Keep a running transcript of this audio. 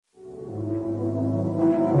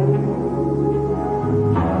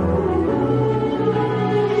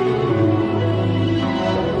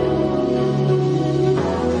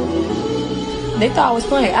They thought I was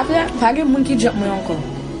playing. After that, I get monkey jump my uncle.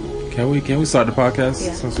 Can we start the podcast?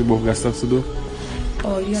 Yeah. Since we both got stuff to do.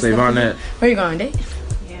 Oh, you got Save stuff on to do? that. Where you going on a date?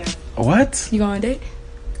 Yeah. What? You going on a date?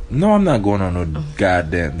 No, I'm not going on no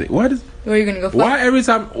goddamn date. What is? Where you gonna go fuck? Why every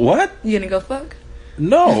time? What? You gonna go fuck?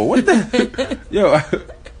 No. What the? Yo.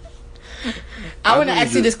 I want to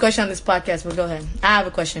ask you this question on this podcast, but go ahead. I have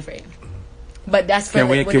a question for you. But that's for Can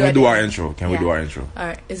we we'll do our it. intro? Can we Yeah. do our intro? All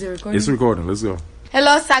right. Is it recording? It's recording. Let's go.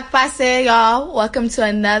 Hello, Sac Passe, y'all. Welcome to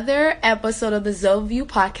another episode of the Zoview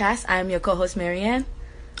podcast. I am your co-host, Marianne.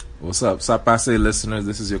 What's up, Sapase listeners?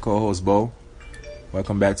 This is your co-host Bo.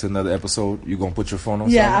 Welcome back to another episode. You gonna put your phone on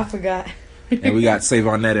Yeah, I silent? forgot. And we got Save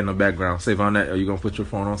on That in the background. Save on That. Are you gonna put your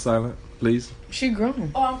phone on silent, please? She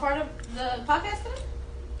grown. Oh, I'm part of the podcast today?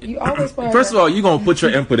 You always part First of all, you gonna put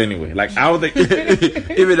your input anyway. Like I don't think,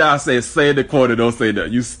 even though I say in the corner, don't say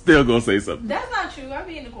that. You still gonna say something. That's not true. I'll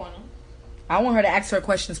be in the corner. I want her to ask her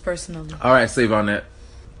questions personally. All right, Save on That.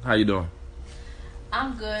 How you doing?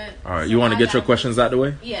 I'm good. All right, you want to get your questions out the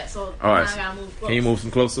way? Yeah, so All right. now I gotta move close. Can you move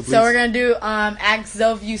some closer, please? So we're gonna do Ask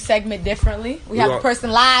Zoview segment differently. We have a gonna-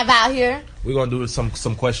 person live out here. We're gonna do some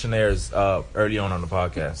questionnaires early on the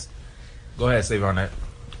podcast. Go ahead, Save on That.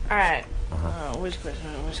 All right. Which question?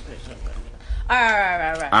 All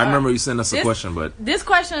right. I remember you sent us a This- question, but This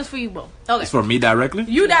question is for you both. Okay. it's for me directly.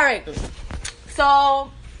 You directly.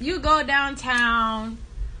 So you go downtown,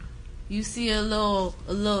 you see a little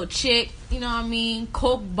chick, you know what I mean?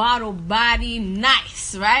 Coke bottle body,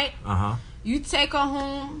 nice, right? You take her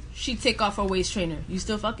home, she take off her waist trainer. You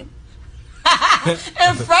still fucking?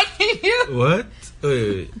 In front of you? What?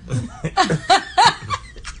 Wait.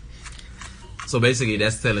 So basically,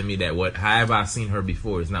 that's telling me that however I've seen her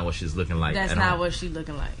before is not what she's looking like. That's at not all. what she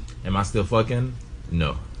looking like. Am I still fucking?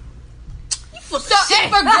 No. So if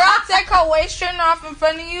a girl take her waist trainer off in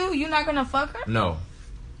front of you, you not gonna fuck her? No.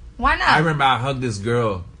 Why not? I remember I hugged this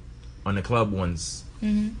girl on the club once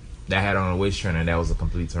that had on a waist trainer, and that was a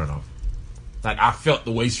complete turn off. Like, I felt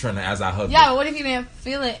the waist trainer as I hugged Yeah, her. but what if you didn't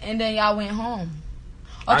feel it and then y'all went home?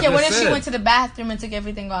 I Okay, what just if she said- went to the bathroom and took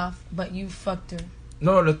everything off, but you fucked her?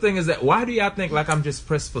 No, the thing is that, why do y'all think like I'm just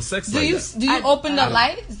pressed for sex Do like you that? open the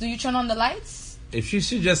lights? Do you turn on the lights? If she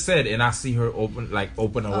just said, and I see her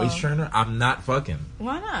open a waist trainer, I'm not fucking.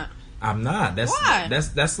 Why not? I'm not. That's Why?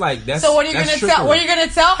 That's like that's. So what are you that's gonna trickery. tell? What are you gonna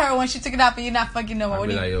tell her when she took it off and you're not fucking no more? I'll What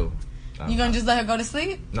be do like, you yo. you gonna just let her go to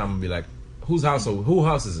sleep? No, I'm gonna be like, whose house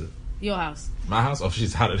is it? Your house. My house? Oh,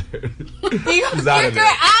 she's out of there. You She's out of kick her there.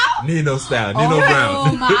 out? Nino style. Nino Oh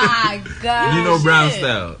Brown. my god! Nino Brown shit.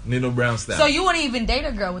 style. Nino Brown style. So you wouldn't even date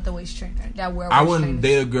a girl with a waist trainer that wear? I waist wouldn't trainers?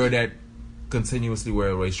 date a girl that continuously wear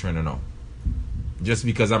a waist trainer. No, just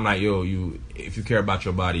because I'm like, yo, if you care about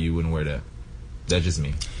your body, you wouldn't wear that. That's just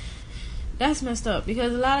me. That's messed up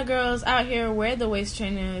because a lot of girls out here wear the waist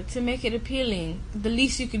trainer to make it appealing. The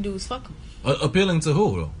least you can do is fuck them. Appealing to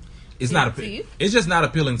who though? It's not. To you? It's just not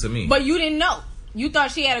appealing to me. But you didn't know. You thought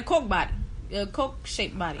she had a Coke body, a Coke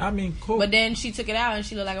shaped body. I mean, cool. But then she took it out and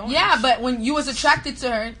she looked like an orange. Yeah, but when you was attracted to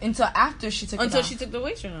her until after she took it until off. she took the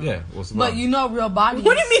waist trainer off. Yeah. What's the But problem? you know, real body.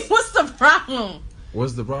 What do you mean? What's the problem?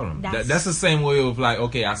 What's the problem? That's- That's the same way of like,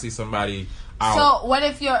 okay, I see somebody out. So what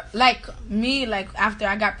if you're like me? Like after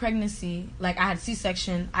I got pregnancy, like I had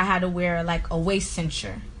C-section, I had to wear like a waist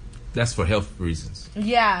cincher. That's for health reasons.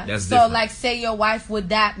 Yeah. That's so different. like, say your wife, would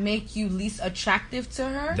that make you least attractive to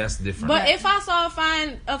her? That's different. But if I saw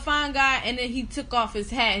a fine guy and then he took off his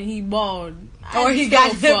hat and he bald, or I'd he still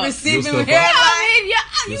got fuck. him You receiving still hair. fuck?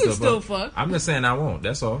 I mean, You you still fuck. I'm just saying I won't.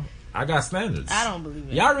 That's all. I got standards. I don't believe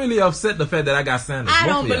it. Y'all really upset the fact that I got standards. I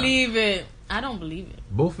Both don't of y'all. believe it. I don't believe it.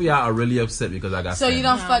 Both of y'all are really upset because I got So standards. you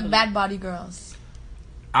don't Nah, fuck but- bad body girls.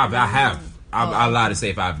 I have. I lie to say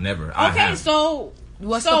if I've never. I Okay, have. so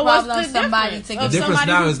What's so the what's problem? the Somebody difference? take The Of difference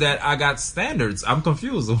somebody now who- is that I got standards. I'm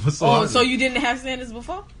confused. So Oh, so you didn't have standards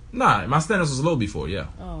before? Nah, my standards was low before. Yeah.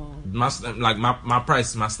 Oh. My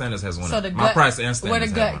price, my standards has went So up. the My gut, price and where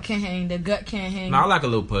standards the have gut went up. can hang. The gut can't hang. No, I like a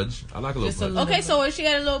little pudge. I like a little Just a pudge. little- Okay, so if she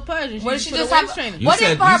had a little pudge and What if she she put just a waist have? trainer? You What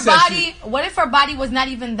said- if her you said body? What if her body was not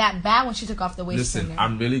even that bad when she took off the waist Listen, trainer?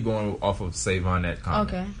 I'm really going off of Save on That comment.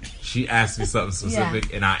 Okay. She asked me something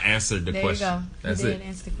specific, and I answered the There question. you go. That's you it. did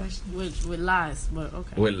answer the question. With lies, but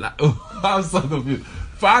okay. I was so confused.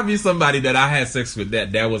 Find me somebody that I had sex with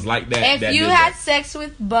that was like that. If that you did had that. sex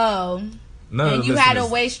with Bo None of and the you had a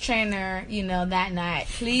listeners- waist trainer, that night,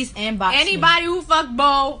 please inbox me. Anybody who fuck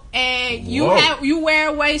Bo and Whoa. you wear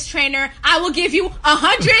a waist trainer, I will give you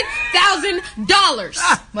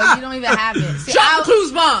 $100,000. But you don't even have it. See, Drop the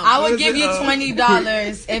clues bomb. I What would is give it, you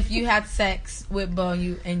 $20 if you had sex with Bo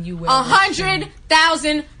and you wear a waist trainer.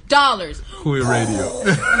 $100,000. Queer radio.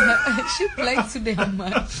 She plays too damn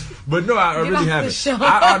much. But no, I Get really off the haven't. show.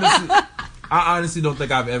 I honestly don't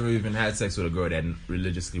think I've ever even had sex with a girl that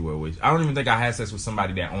religiously wear a waist. I don't even think I had sex with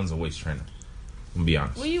somebody that owns a waist trainer. To be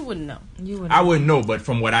honest. Well, you wouldn't know. I wouldn't know, but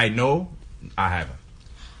from what I know, I haven't.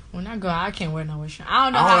 When I go, I can't wear no waist trainer. I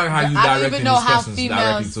don't know I don't like how you I don't directing even know these how questions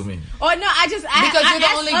directly females. to me. Oh no, because you're the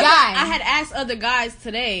only guy. I had asked other guys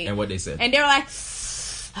today, And what they said. and they were like,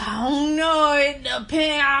 I don't know. It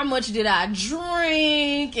depends. How much did I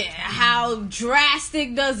drink? And how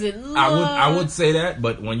drastic does it look? I would say that,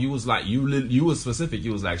 but when you was like you was specific,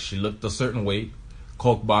 you was like she looked a certain way,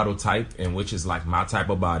 Coke bottle type, and which is like my type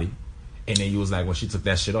of body. And then you was like, when she took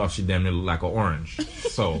that shit off, she damn near looked like an orange.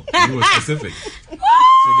 So you were specific. So then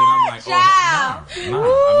I'm like,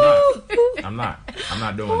 I'm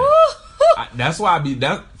not doing that. That's why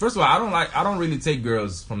first of all, I don't really take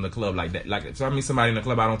girls from the club like that. Like, if I meet somebody in the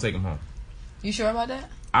club, I don't take them home. You sure about that?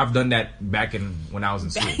 I've done that when I was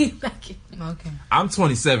in school. Okay. I'm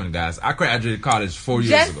 27, guys. I graduated college 4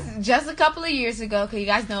 years ago. Just a couple of years ago, because you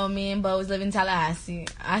guys know me and Bo was living in Tallahassee.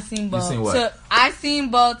 I seen Bo.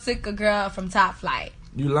 Took a girl from Top Flight.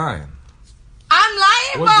 You lying. I'm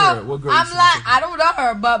lying, Bo. What girl I'm lying. I don't know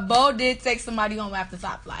her, but Bo did take somebody home after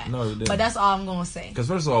Top Flight. No, he didn't. But that's all I'm going to say. Because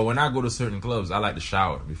first of all, when I go to certain clubs, I like to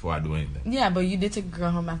shower before I do anything. Yeah, but you did take a girl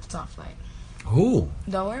home after Top Flight. Who?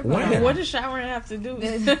 Don't worry When? about it. What does showering have to do?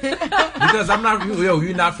 Because I'm not,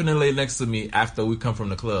 you're not finna lay next to me after we come from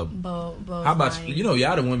the club. Bo's How about, lying.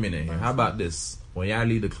 y'all the women in here. How about this? When y'all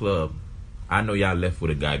leave the club, I know y'all left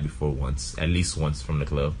with a guy before at least once from the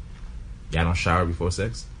club. Y'all don't shower before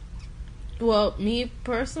sex? Well, me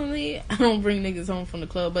personally, I don't bring niggas home from the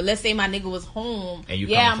club. But let's say my nigga was home. And you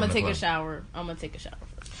yeah, come I'm from gonna the take a club. shower. I'm gonna take a shower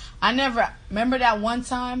first. I never remember that one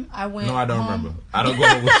time I went. No, I don't home. remember. I don't go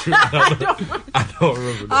home with you. I don't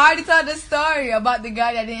remember that. I already told the story about the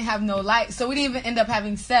guy that didn't have no light, so we didn't even end up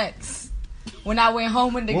having sex. When I went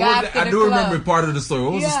home with the What guy was it? after I the do club. remember part of the story.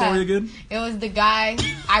 What was the story again? It was the guy.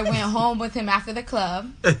 I went home with him after the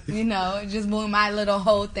club. You know, just doing my little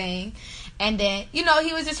whole thing, and then he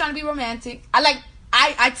was just trying to be romantic.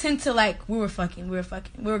 I tend to we were fucking, we were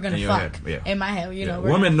gonna In your fuck head, yeah. in my head. You know,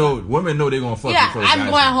 Women know they're gonna fuck. yeah, before I'm guys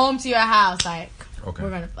going do. home to your house. Okay. We're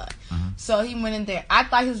gonna fuck. So he went in there. I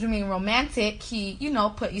thought he was being romantic. He, you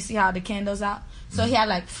see how the candles out. So he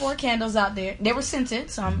had 4 candles out there. They were scented.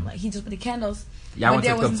 So I'm he just put the candles. Y'all went to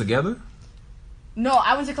the there club together? No,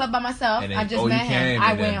 I went to the club by myself. And then, I just met him.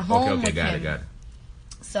 I went home with him. Got it.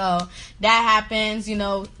 So that happens,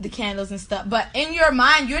 the candles and stuff. But in your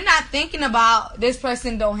mind, you're not thinking about this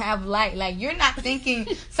person don't have light. Like, you're not thinking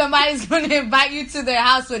somebody's going to invite you to their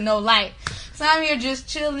house with no light. So I'm here just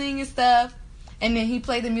chilling and stuff. And then he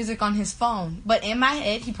played the music on his phone. But in my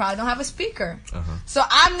head, he probably don't have a speaker. Uh-huh. So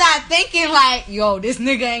I'm not thinking yo, this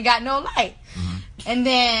nigga ain't got no light. And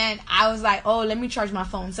then I was like, oh, let me charge my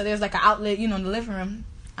phone. So there's an outlet, in the living room.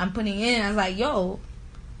 I'm putting in. I was like, yo,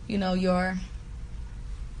 your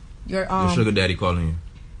Your sugar daddy calling you.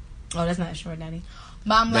 Oh, that's not a sugar daddy.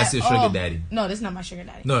 But I'm That's your sugar daddy. No, that's not my sugar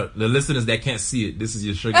daddy. No, the listeners that can't see it, this is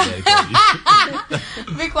your sugar daddy calling you.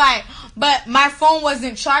 Be quiet. But my phone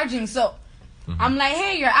wasn't charging, so I'm like,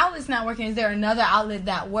 hey, your outlet's not working. Is there another outlet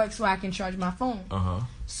that works where I can charge my phone?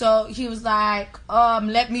 So he was like,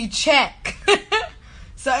 let me check.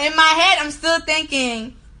 So in my head, I'm still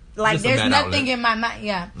thinking, Just a there's bad nothing outlet. in my mind.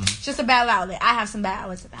 Yeah, just a bad outlet. I have some bad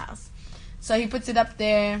outlets at the house. So he puts it up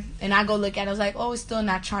there, and I go look at it. I was like, oh, it's still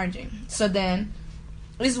not charging. So then,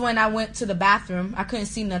 this is when I went to the bathroom. I couldn't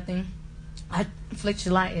see nothing. I flicked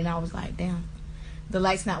the light, and I was like, damn, the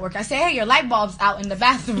light's not working. I said, hey, your light bulb's out in the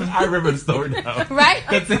bathroom. I remember the story now. Right?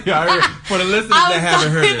 Continue. For the listeners that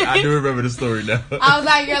haven't heard it, I do remember the story now. I was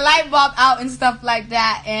like, your light bulb out and stuff like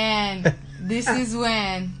that. And this is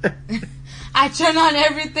when I turned on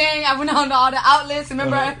everything. I went on to all the outlets.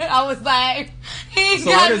 Remember, I was like, he ain't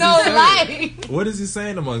got no light. What is he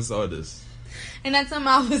saying amongst all this? And that time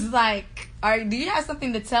I was like, do you have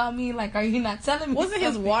something to tell me? Are you not telling me? Wasn't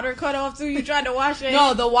his water cut off too? You tried to wash it?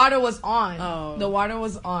 No, the water was on. Oh. The water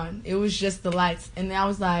was on. It was just the lights. And I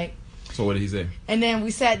was like... So what did he say? And then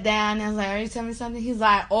we sat down, and I was like, are you telling me something? He's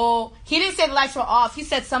like, oh... He didn't say the lights were off. He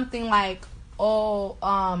said something like, it's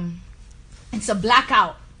a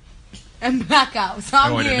blackout. And blackout. So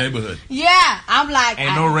I'm in here. the neighborhood. Yeah. I'm like...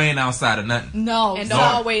 Ain't no rain outside or nothing. No. And the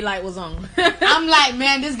hallway light was on. I'm like,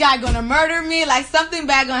 man, this guy gonna murder me. Something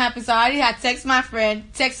bad gonna happen. So I already had text my friend,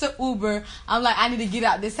 text an Uber. I'm like, I need to get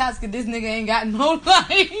out this house because this nigga ain't got no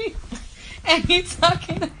light. And he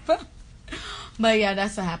talking about... But yeah,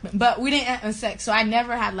 that's what happened. But we didn't have sex. So I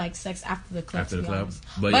never had sex after the club. After the club?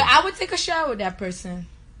 But I would take a shower with that person.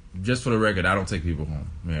 Just for the record, I don't take people home,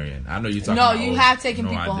 Marianne. I know you're talking. No, about, you have taken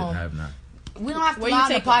people I home. I have not. We don't have to Where lie you on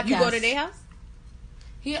the take podcast. You go to their house?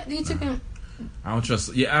 He took him. I don't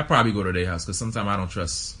trust. Yeah, I probably go to their house because sometimes I don't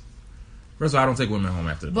trust. First of all, I don't take women home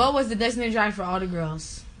after the Bo was the designated driver for all the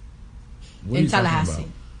girls What are in you talking Tallahassee.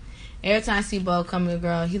 about? Every time I see Bo come with a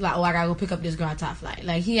girl, he's like, "Oh, I gotta go pick up this girl at Top Flight."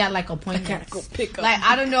 Like he had like appointments. I gotta go pick up. Like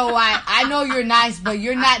I don't know why. I know you're nice, but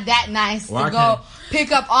you're not that nice Well, I to go can't-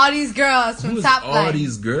 pick up all these girls from Who's Top all Flight.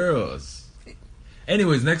 these girls?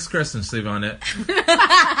 Anyways, next question, Savannah.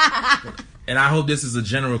 And I hope this is a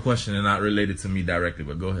general question and not related to me directly,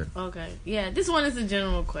 but go ahead. Okay. Yeah, this one is a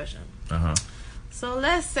general question. Uh-huh. So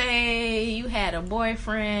let's say you had a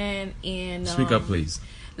boyfriend and Speak up, please.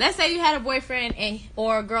 Let's say you had a boyfriend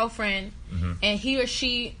or a girlfriend, and he or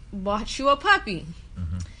she bought you a puppy,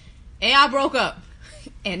 and y'all broke up,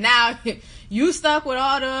 and now you stuck with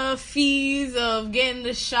all the fees of getting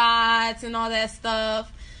the shots and all that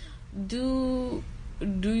stuff. Do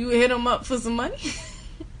you hit him up for some money?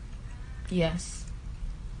 Yes,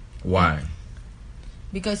 Why?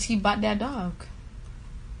 because he bought that dog.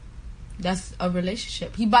 That's a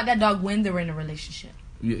relationship. He bought that dog when they were in a relationship.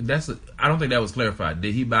 I don't think that was clarified.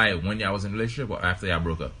 Did he buy it when y'all was in a relationship or after y'all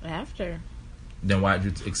broke up? After. Then why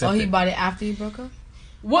did you accept Oh, he it? bought it after he broke up?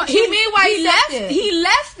 What you mean why he left it? He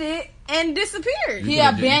left it and disappeared. He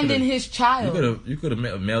could've- abandoned you his child. You could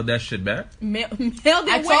have mailed that shit back. Mailed it I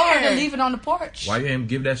told where? her to leave it on the porch. Why you didn't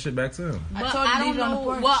give that shit back to him? I But told her to I leave don't it on the know.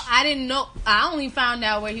 porch. Well, I didn't know. I only found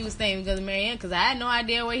out where he was staying because of Marianne, because I had no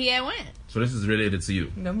idea where he had went. So this is related to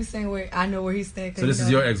you. Don't be saying where I know where he's staying. So this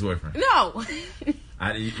is your ex-boyfriend. No,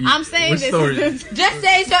 I'm saying this Story? is- Just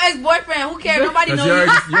say it's your ex-boyfriend. Who cares? Nobody Because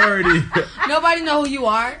knows you already Nobody know who you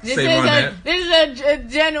are. this Save on that. this is a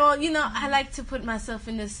general. You know, I like to put myself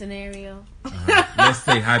in this scenario. Let's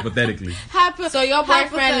say hypothetically. So your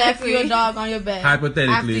boyfriend left you a Hypothetically. dog on your bed.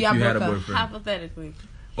 Hypothetically, after if y'all you had a broke up. boyfriend. Hypothetically,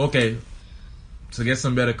 Okay. To get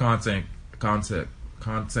some better content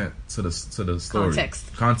to the story.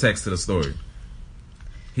 Context to the story.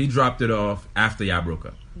 He dropped it off after y'all broke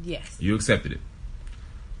up. yes. You accepted it.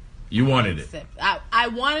 You wanted it. I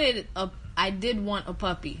wanted I did want a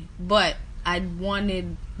puppy, but I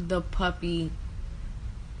wanted the puppy.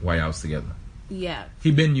 While y'all was together. Yeah,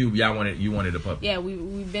 You wanted a puppy. yeah.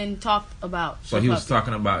 We've been talked about. So the he was puppy.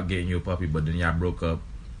 talking about getting you a puppy, but then y'all broke up.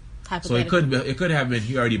 So Hypothetically. it could have been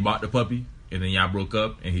he already bought the puppy and then y'all broke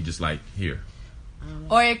up and he just like here.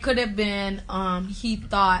 Or it could have been he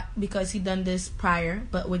thought because he done this prior,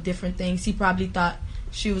 but with different things, he probably thought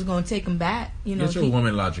she was gonna take him back. You know, Get your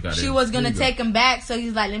woman logic out of she here. was gonna There you go. take him back, so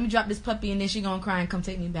he's like, "Let me drop this puppy, and then she gonna cry and come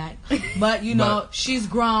take me back." But you know, she's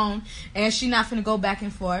grown and she not finna go back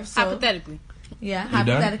and forth. So Hypothetically. yeah, You done?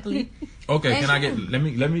 hypothetically, Okay, And can I she- get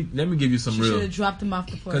let me give you some she should real have dropped him off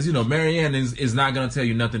the porch. because you know Marianne is not gonna tell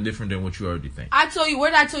you nothing different than what you already think. I told you, what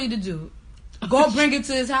did I tell you to do? Go bring it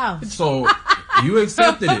to his house. So you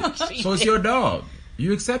accepted it. So it's your dog.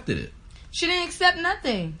 You accepted it. She didn't accept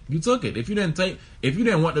nothing. You took it. If you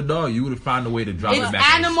didn't want the dog, you would have found a way to drop It's it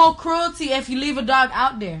back. animal cruelty if you leave a dog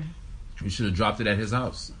out there. You should have dropped it at his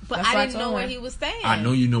house. But That's what I I didn't know told where her. he was staying. I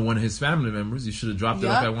know you know one of his family members. You should have dropped it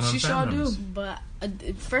off Yup, at one of she his sure family do. members. But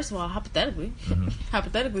first of all, hypothetically,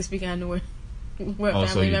 hypothetically speaking, I knew where Oh,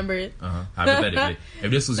 so family you- member is. Hypothetically,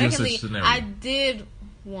 if this was your Secondly, scenario, I did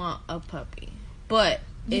want a puppy, but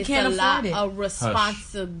You it's can't a lot afford it. of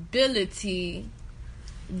responsibility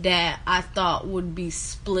that I thought would be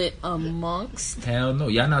split amongst. hell no,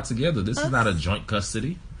 y'all not together. This is not a joint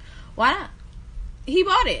custody. Why not? He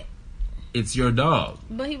bought it, It's your dog.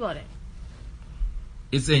 but he bought it.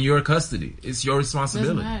 It's in your custody. It's your Doesn't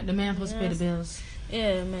responsibility. matter. The man supposed to pay the bills.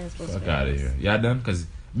 Yeah, man, it's supposed Fuck to be. out of here. Y'all done? Because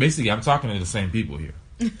basically, I'm talking to the same people here.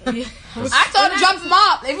 I told her jump him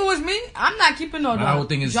off. If it was me, I'm not keeping no dog. My whole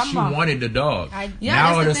thing is Jump she off. wanted the dog. Yeah, now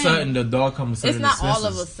that's all of the a thing. sudden, the dog comes. It's certain not all of a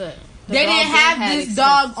expenses. sudden. The They dog didn't have had this expenses.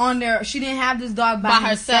 dog on there. She didn't have this dog by By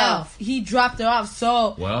herself. herself. He dropped her off.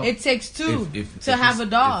 So Well, it takes two If to have it's-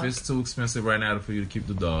 a dog. If it's too expensive right now for you to keep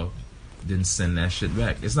the dog, then send that shit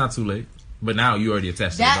back. It's not too late. But now you already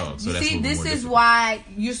attached to the dog. So you that's see, what this more is difficult. why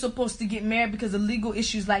you're supposed to get married because of legal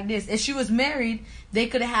issues like this. If she was married, they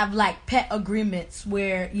could have like pet agreements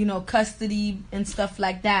where custody and stuff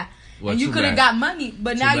like that, Well, and you too could have bad. got money.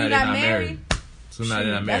 But Too now bad you're they're not married. So now they're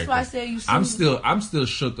not Shoot, married. that's why I said you. I'm still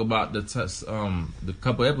shook about the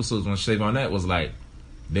couple episodes when Shavonette was like,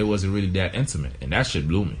 they wasn't really that intimate, and that shit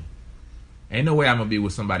blew me. Ain't no way I'm gonna be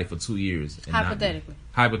with somebody for 2 years. And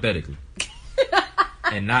hypothetically,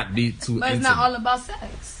 and not be too But it's intimate. not all about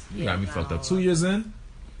sex. You got me fucked up. 2 years in,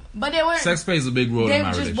 But they weren't. sex plays a big role They in my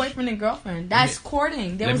were just relationship. boyfriend and girlfriend. That's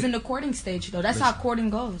courting. They let was me- in the courting stage though. That's how courting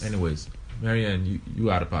goes. Anyways, Marianne,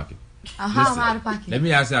 you out of pocket. I'm out of pocket. Let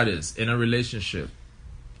me ask y'all this: in a relationship,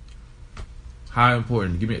 how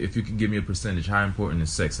important? If you can give me a percentage, how important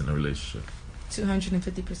is sex in a relationship?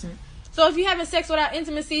 250%. So if you're having sex without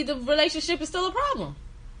intimacy, the relationship is still a problem.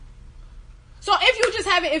 So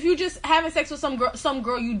if you just having sex with some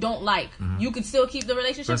girl you don't like, you could still keep the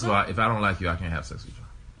relationship. First of all, if I don't like you, I can't have sex with you.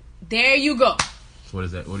 There you go. So what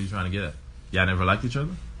is that? What are you trying to get at? Y'all never liked each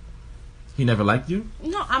other? He never liked you?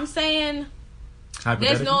 No, I'm saying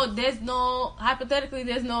there's no hypothetically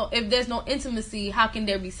if there's no intimacy, how can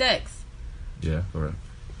there be sex? Yeah, correct.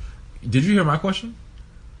 Did you hear my question?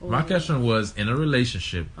 My question was, in a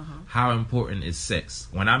relationship, how important is sex?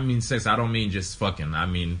 When I mean sex, I don't mean just fucking. I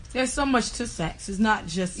mean... There's so much to sex. It's not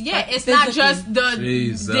just... Yeah, it's not just the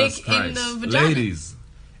dick in the vagina. Ladies,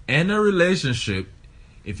 in a relationship,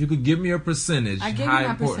 if you could give me a percentage, I gave how you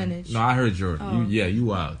my important... percentage. No, I heard yours. Oh. You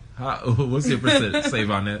wild. What's your percentage? Save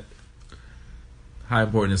on that. How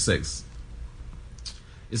important is sex?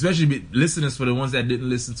 Especially listeners, for the ones that didn't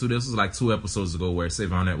listen to this, was like 2 episodes ago where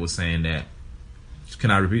Save on that was saying that... Can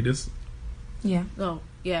I repeat this? Yeah. Oh,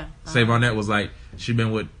 yeah. Save on that was like, she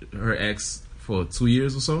been with her ex for 2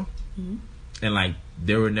 years or so. And like,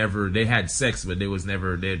 they had sex, but they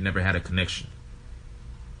had never had a connection.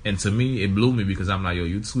 And to me, it blew me because I'm like, yo,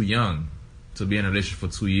 you too young to be in a relationship for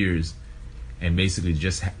 2 years and basically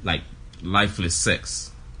just like lifeless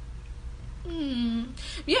sex.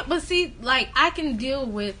 Yeah, but see, like, I can deal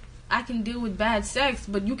with bad sex,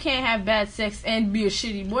 but you can't have bad sex and be a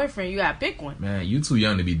shitty boyfriend. You gotta pick one. Man, you too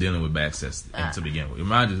young to be dealing with bad sex to begin with.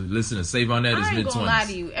 Imagine, listen to Save on that is I ain't mid-20s. gonna lie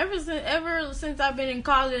to you. Ever since I've been in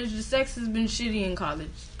college, the sex has been shitty in college.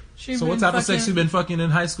 So what type of sex you been fucking in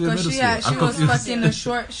high school and middle school?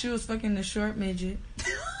 She was fucking the short midget.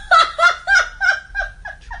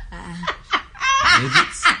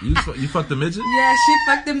 Midgets? You fucked the midget? Yeah, she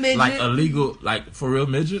fucked the midget. Like illegal, like for real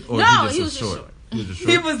midget? Or No, he he was was short? He was just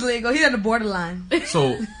short? He was legal. He at the borderline.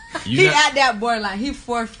 So He at that borderline. He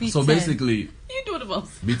 4 feet. So 10. basically, You do the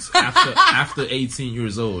most. after 18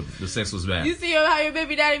 years old, the sex was bad. You see how your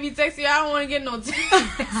baby daddy be texting you? I don't want to get no text.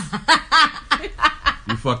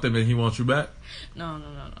 You fucked him and he wants you back? No.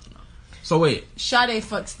 So wait. Sade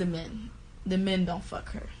fucks the men. The men don't fuck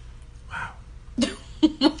her. Wow.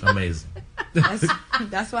 Amazing.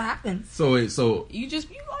 That's what happens. So wait, so all you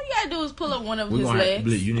gotta do is pull up one of his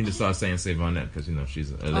legs. You need to start saying Save on that because you know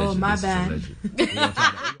she's a legend. Oh, my bad.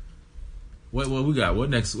 What we got? What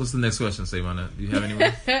next? What's the next question? Save on that. Do you have any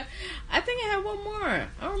more? I think I have one more. I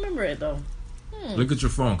don't remember it though. Look at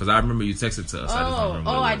your phone because I remember you texted to us.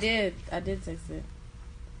 I did text it.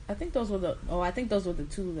 I think those were the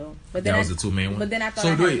 2 though. But then that was the 2 main ones. But then I thought I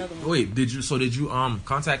had another one. Wait, did you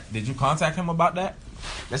contact him about that?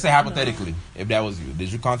 Let's say hypothetically, if that was you,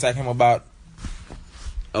 did you contact him about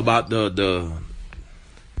the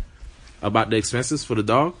expenses for the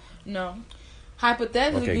dog? No.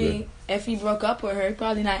 Hypothetically, if he broke up with her, he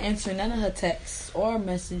probably not answering none of her texts or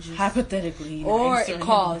messages. Hypothetically, or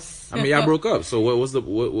calls. I mean, y'all broke up. So what was there to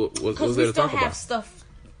talk about? Because we still have stuff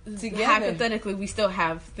together. Hypothetically, we still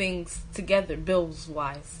have things together, bills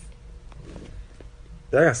wise.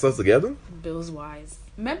 Y'all got stuff together? Bills wise.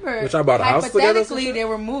 Remember, which I bought a house together. Hypothetically, they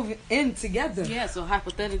were moving in together. Yeah, so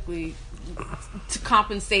hypothetically, to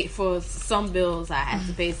compensate for some bills, I had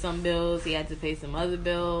to pay some bills. He had to pay some other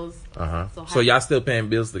bills. So y'all still paying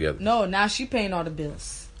bills together? No, now she paying all the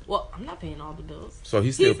bills. Well, I'm not paying all the bills. So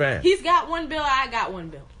he's still paying. He's got one bill. I got one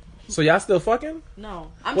bill. So y'all still fucking?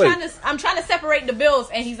 No, I'm trying to separate the bills,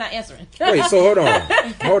 and he's not answering. Wait, so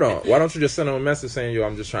hold on. Why don't you just send him a message saying, "Yo,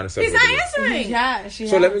 I'm just trying to separate"? He's not answering.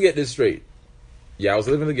 So let me get this straight. Y'all was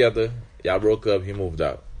living together. Y'all broke up. He moved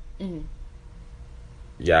out.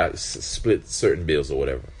 Y'all split certain bills or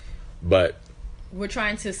whatever. But we're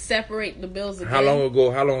trying to separate the bills again. How long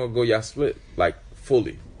ago y'all split? Like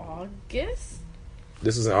fully? August.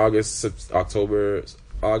 This was in August, September,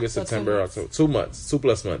 October. 2 months.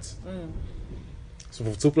 2+ months. So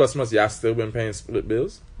for 2+ months, y'all still been paying split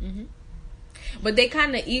bills? But they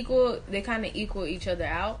kind of equal each other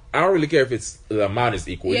out. I don't really care if the amount is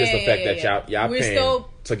equal. It's just the fact that y'all we're paying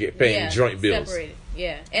still, paying joint bills. Separated.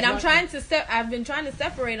 Yeah, and I've been trying to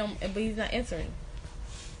separate them, but he's not answering.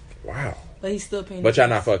 Wow. But he's still paying. But y'all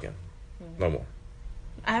not fucking no more.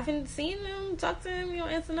 I haven't seen him talk to him. He don't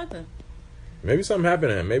answer nothing. Maybe something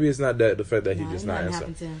happened to him. Maybe it's not the fact that he just not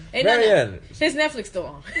answering. Marianne, his Netflix still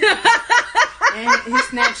on. And his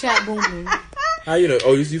Snapchat booming. How you know?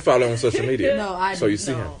 Oh, you follow him on social media? No, I. So you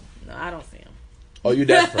see him? No, I don't see him. Oh, you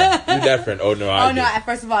that friend? You that friend? Oh no, I. Oh no!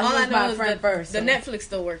 First of all, he was my friend first. The Netflix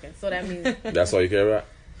still working, so that means that's all you care about.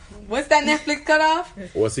 Once that Netflix cut off,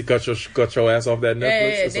 Once he cut your ass off that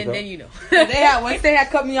Netflix, Yeah, then you know. once they had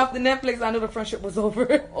cut me off the Netflix, I knew the friendship was over.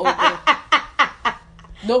 Okay.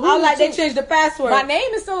 The I was like, they too. changed the password. My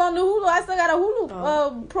name is still on the Hulu. I still got a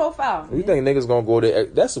Hulu profile. You think niggas gonna go to?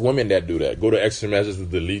 That's women that do that. Go to extra measures to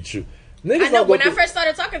delete you. Niggas I know. don't go When I through- first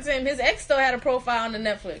started talking to him, his ex still had a profile on the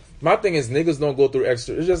Netflix. My thing is niggas don't go through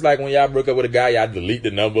extra. It's just like when y'all break up with a guy, y'all delete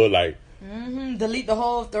the number. Like Delete the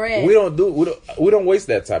whole thread. we don't waste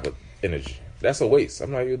that type of energy. That's a waste.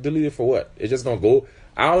 I'm like, you delete it for what? It's just gonna go.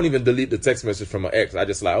 I don't even delete the text message from my ex. I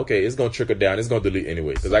just like, okay, it's gonna trickle down. It's gonna delete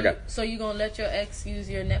anyway because I got. So you gonna let your ex use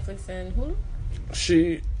your Netflix and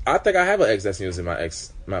Hulu? I think I have an ex that's using my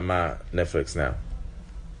Netflix now.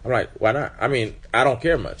 I'm like, why not? I mean, I don't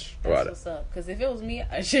care much about That's it. what's up. Because if it was me,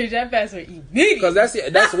 I'd change that password immediately. Because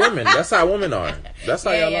that's women. That's how women are. That's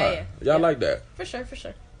how y'all are. Yeah. Y'all like that. For sure.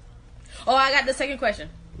 Oh, I got the second question.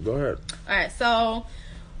 Go ahead. All right, so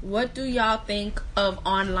what do y'all think of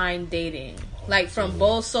online dating? Like from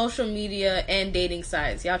both social media and dating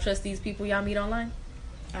sites. Y'all trust these people y'all meet online?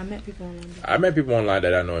 I met people online. I met people online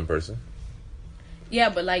that I know in person. Yeah,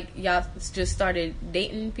 but like y'all just started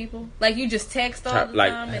dating people? Like you just text all the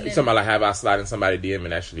Like, time? And you then, talking about like have I slid in somebody DM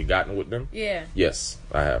and actually gotten with them? yeah. Yes,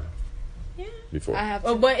 I have. Yeah. Before. I have.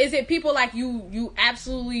 But is it people like you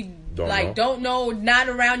absolutely don't know, not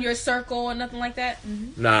around your circle or nothing like that?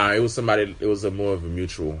 Nah, it was somebody. It was more of a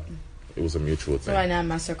mutual. It was a mutual thing. Right now in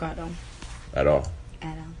my circle, I don't. At all.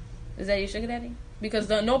 At all. Is that your sugar daddy? Because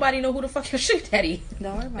nobody know who the fuck your sugar daddy.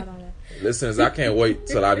 Don't worry about all that. Listeners, I can't wait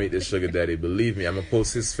till I meet this sugar daddy. Believe me, I'm gonna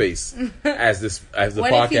post his face as the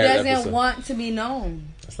What podcast if he doesn't episode. want to be known?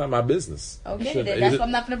 That's not my business. Okay, Shit, then it's that's just- why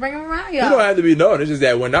I'm not gonna bring him around You don't y'all. have to be known. It's just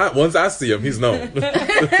that once I see him, he's known.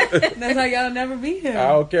 That's how y'all never be here. I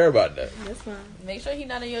don't care about that. That's fine. Make sure he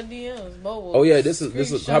not in your DMs. Bo will Oh yeah, this is.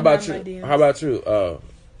 Screenshot How about my you? DMs. How about you?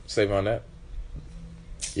 Save on that.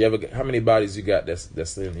 You ever? How many bodies you got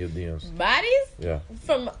that's in your DMs? Bodies? Yeah.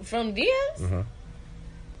 From DMs? Mhm.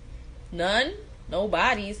 None. No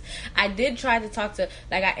bodies. I did try to talk to,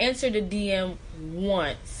 like, I answered a DM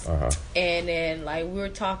once, and then like we were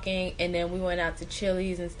talking, and then we went out to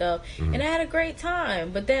Chili's and stuff, and I had a great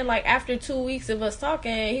time. But then like after 2 weeks of us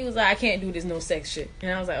talking, he was like, "I can't do this no sex shit,"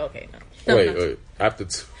 and I was like, "Okay, no." Wait. After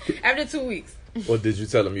After 2 weeks. Well, did you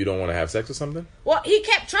tell him you don't want to have sex or something? Well, he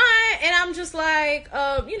kept trying, and I'm just like,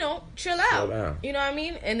 chill out. Slow down. You know what I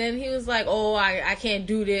mean? And then he was like, "Oh, I can't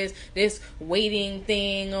do this waiting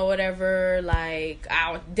thing or whatever. Like,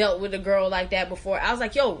 I dealt with a girl like that before." I was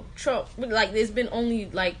like, "Yo, like, it's been only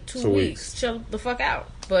like 2 weeks. Chill the fuck out."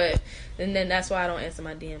 But and then that's why I don't answer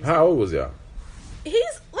my DMs. How old was y'all?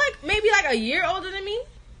 He's like maybe like a year older than me.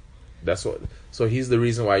 That's what. So he's the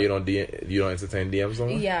reason why you don't entertain DMs no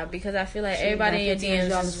more? Yeah, because I feel like everybody in your DMs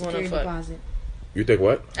just want to fuck. Deposit. You think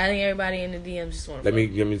what? I think everybody in the DMs just want to Let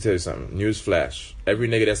fuck. me tell you something. News flash. Every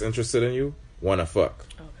nigga that's interested in you wanna fuck.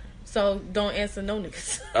 So don't answer no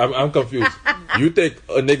niggas. I'm confused. You think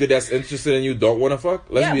a nigga that's interested in you don't wanna fuck?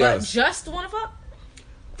 Let's be but honest. just want to fuck.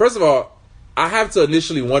 First of all, I have to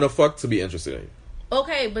initially wanna fuck to be interested in you.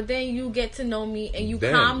 Okay, but then you get to know me and you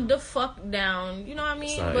Then- calm the fuck down. You know what I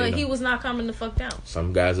mean? Sorry, But you know. he was not calming the fuck down.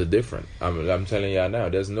 Some guys are different. I'm telling y'all now.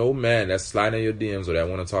 There's no man that's sliding in your DMs or that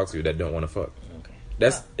want to talk to you that don't want to fuck.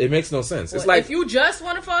 Okay. It makes no sense. It's Well, like if you just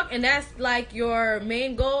want to fuck and that's like your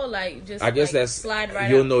main goal, like just I guess like, that's slide right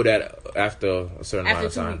you'll out. know that after a certain After amount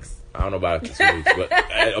of 2 time. weeks. I don't know about after 2 weeks,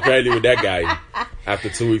 but apparently with that guy, after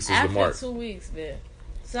 2 weeks is After the mark. 2 weeks, man.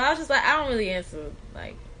 So I was just like, I don't really answer.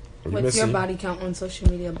 Like, You What's your missing? body count on social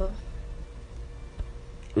media, Bo?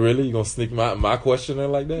 Really? You gonna sneak my question in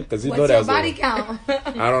like that? Because you know What's that your was body count?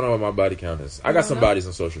 I don't know what my body count is. I got some bodies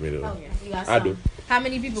on social media. Though. Oh, yeah, you got I some. do. how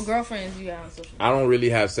many people girlfriends you got on social media? I don't really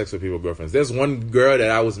have sex with people girlfriends. There's one girl that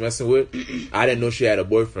I was messing with. I didn't know she had a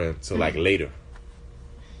boyfriend till like later.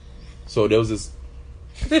 So there was this.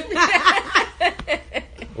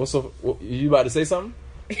 What's up? You about to say something?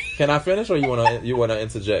 Can I finish or you wanna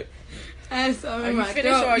interject? I had something in you my finished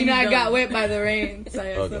throat. or are You know, you I done? got wet by the rain, so I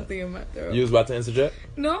had Okay. something in my throat. You was about to interject.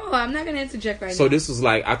 No, I'm not gonna interject right So now. this was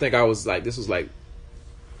like this was like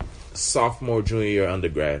sophomore, junior year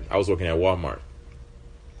undergrad. I was working at Walmart.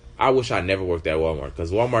 I wish I never worked at Walmart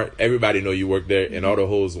because Walmart, everybody know you work there, and all the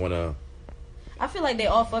hoes wanna. I feel like they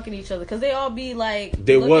all fucking each other because they all be like.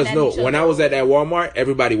 There looking was at no each when other. I was at that Walmart,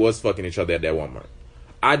 everybody was fucking each other at that Walmart.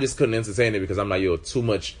 I just couldn't entertain it because I'm like, yo, too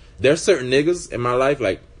much. There's certain niggas in my life,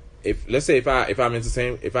 like if let's say if I'm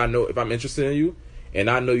interested in you, and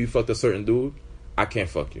I know you fucked a certain dude, I can't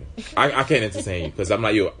fuck you. I can't entertain you because I'm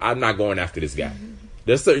like, yo, I'm not going after this guy.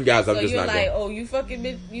 There's certain guys I'm So just you're not like, going. oh, you fucking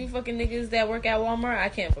niggas that work at Walmart, I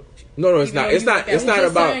can't fuck with you. No, it's Even not. though It's you not. work It's at not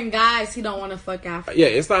Just about. certain guys he don't want to fuck after. Yeah,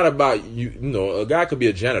 it's not about you. You know, a guy could be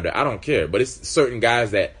a janitor. I don't care. But it's certain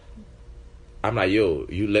guys that I'm like, yo,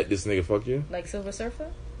 you let this nigga fuck you? Like Silver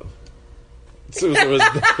Surfer? Silver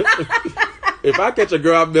Surfer. If I catch a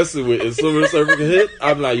girl I'm messing with and Silver Surfer can hit,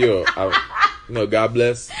 I'm like, yo, God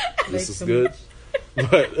bless. This is good.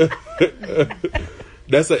 But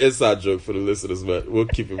that's an inside joke for the listeners, but we'll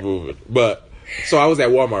keep it moving. But so I was at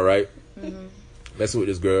Walmart, right? Messing with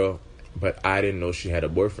this girl, but I didn't know she had a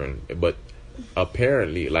boyfriend. But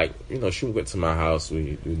apparently, like, she went to my house.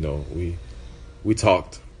 We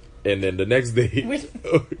talked, and then the next day,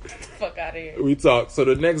 Fuck out of here. we talked. So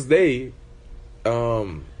the next day,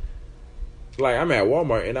 like I'm at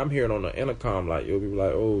Walmart and I'm hearing on the intercom, like, yo, people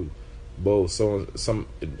like, oh, Bo,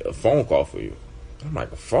 a phone call for you. I'm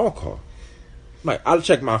like, a phone call? I'm like, I'll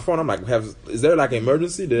check my phone. I'm like, is there like an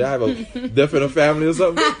emergency? Did I have a death in the family or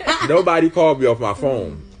something? Nobody called me off my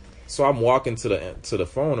phone. So I'm walking to the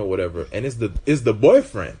phone or whatever, and it's the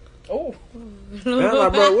boyfriend. Oh. And I'm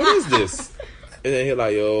like, bro, what is this? And then he's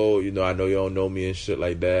like, yo, I know you don't know me and shit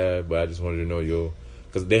like that, but I just wanted to know yo,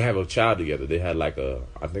 because they have a child together. They had like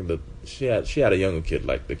she had a younger kid.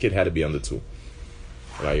 Like the kid had to be under 2.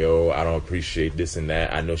 Like, yo, I don't appreciate this and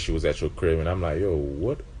that. I know she was at your crib, and I'm like, yo,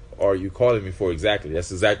 what are you calling me for exactly?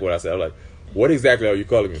 That's exactly what I said. I'm like, what exactly are you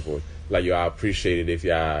calling me for? Like, yo, I appreciate it if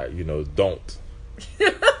y'all, don't.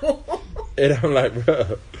 And I'm like,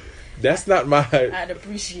 bro, that's not my. I'd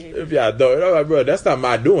appreciate it. If y'all don't, and I'm like, bro, that's not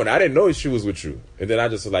my doing. I didn't know she was with you. And then I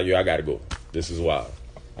just was like, yo, I gotta go. This is wild.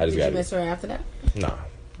 I just Did gotta you go. mess her after that?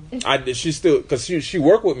 Nah. She still, because she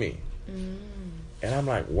worked with me. And I'm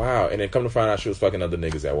like, wow. And then come to find out she was fucking other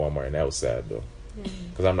niggas at Walmart. And that was sad, though.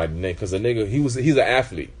 Because I'm like, because the nigga, he's an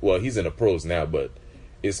athlete. Well, he's in the pros now, but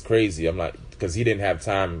it's crazy. I'm like, because he didn't have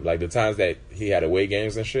time. Like, the times that he had away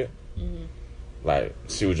games and shit, like,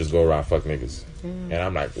 she would just go around fuck niggas. And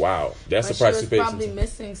I'm like, wow. That's a price to pay. She was probably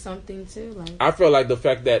missing something, too. Like, I feel like the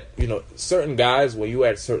fact that, certain guys, when you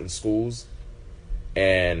at certain schools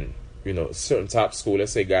and, certain top school,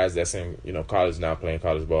 let's say guys that's in, college now playing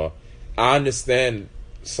college ball, I understand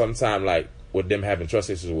sometimes, like, with them having trust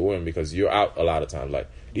issues with women because you're out a lot of times. Like,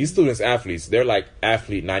 these students, athletes, they're like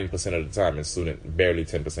athlete 90% of the time and student barely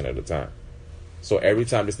 10% of the time. So every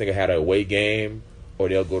time this nigga had a away game or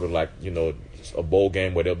they'll go to, like, a bowl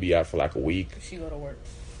game where they'll be out for like a week. She go to work.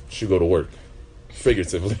 She go to work.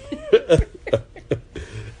 Figuratively.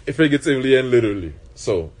 Figuratively and literally.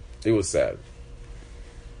 So, it was sad.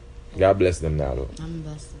 God bless them now, though. I'm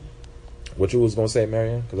blessed. What you was going to say,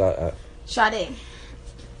 Marianne? Because Sade.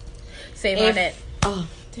 Save on it. Oh,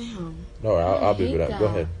 damn. No, I'll be hate with that. Go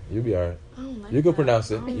that. ahead. You'll be all right. I don't like You can that.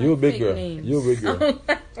 pronounce it. I don't You're a like big fake girl. names. You're a big girl.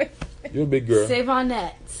 You're a big girl.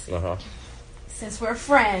 Savonette. Uh-huh. Since we're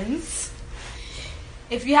friends,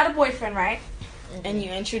 if you had a boyfriend, right? And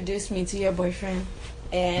you introduced me to your boyfriend,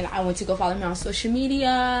 and I went to go follow him on social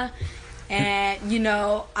media, and,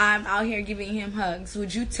 I'm out here giving him hugs,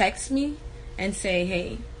 would you text me and say,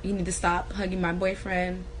 hey, you need to stop hugging my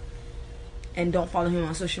boyfriend and don't follow him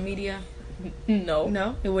on social media? No.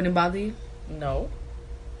 No? It wouldn't bother you? No.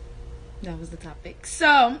 That was the topic.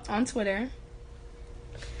 So, on Twitter,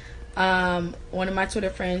 one of my Twitter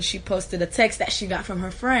friends, she posted a text that she got from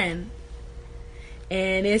her friend.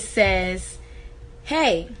 And it says,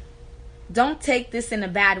 hey, don't take this in a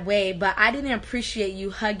bad way, but I didn't appreciate you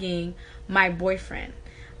hugging my boyfriend.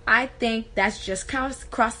 I think that's just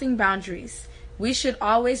crossing boundaries. We should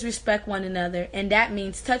always respect one another, and that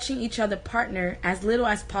means touching each other's partner as little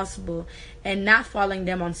as possible and not following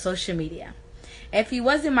them on social media. If he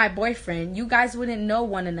wasn't my boyfriend, you guys wouldn't know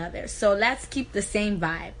one another, so let's keep the same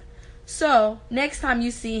vibe. So, next time you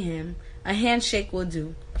see him, a handshake will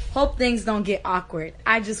do. Hope things don't get awkward.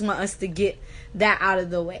 I just want us to get that out of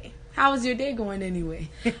the way. How was your day going anyway?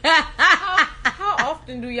 How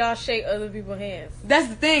often do y'all shake other people's hands? That's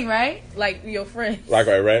the thing, right? Like your friends. Like,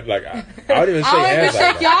 right? Like, I don't even shake I don't even hands like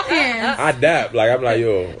shake that. y'all hands. I dap. Like, I'm like,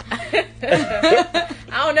 yo.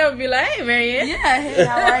 I don't never be like, hey, Marianne. Yeah, hey,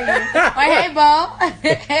 how are you? Or, hey, Bo.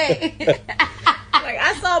 Hey. Like,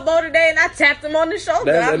 I saw Bo today and I tapped him on the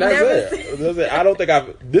shoulder. That's I've never it. That's it. I don't think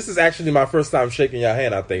this is actually my first time shaking your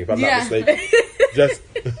hand, I think, if I'm not mistaken. Just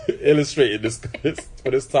illustrating this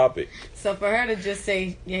for this topic. So for her to just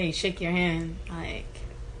say, hey, shake your hand, like...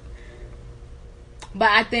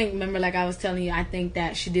 But I think, remember, like I was telling you, I think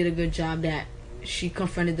that she did a good job that she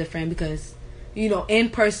confronted the friend because, in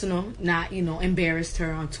personal, not, embarrassed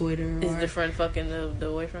her on Twitter. Is the friend fucking the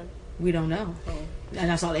boyfriend? We don't know. Oh. And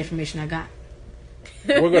that's all the information I got.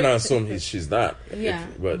 We're going to assume she's not. Yeah,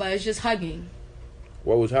 but it's just hugging.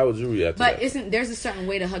 How would you react to But that? there's a certain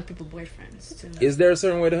way to hug people boyfriends too? Is there a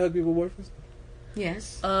certain way to hug people boyfriends?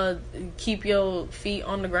 Yes. Keep your feet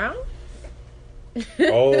on the ground.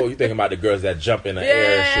 Oh, you thinking about the girls that jump in the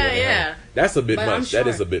air? And shit Yeah. That's a bit But I'm much. That sure.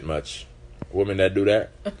 is a bit much. Women that do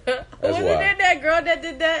that. That's Wasn't wild. there that girl that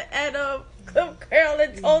did that at Carol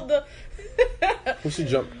and told the Who she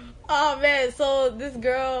jump? Oh man, so this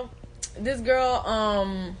girl,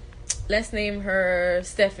 let's name her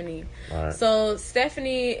Stephanie. All right. So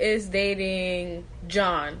Stephanie is dating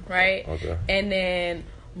John, right? Okay. And then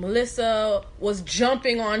Melissa was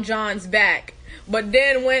jumping on John's back, but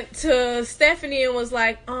then went to Stephanie and was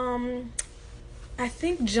like, I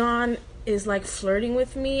think John is like flirting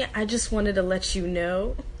with me. I just wanted to let you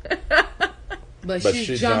know. But But she's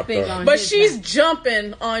she jumping jumped on. But his she's back.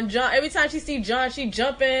 jumping on John. Every time she see John, she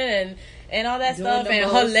jumping and all that Doing stuff, the and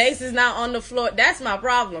her most. legs is not on the floor. That's my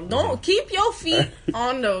problem. Don't keep your feet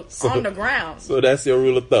on the on the ground. So that's your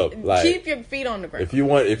rule of thumb. Like, Keep your feet on the ground. if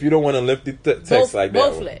you don't want to lift the text like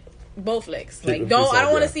that. Both legs. Keep your Like feet don't. on I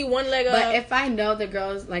don't want to ground. see one leg up. But if I know the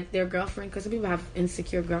girls like their girlfriend, because some people have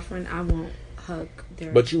insecure girlfriend, I won't hug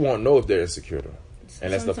their. But you won't know if they're insecure though.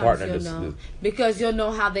 Unless the Sometimes partner you'll know. Because you'll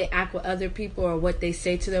know how they act with other people or what they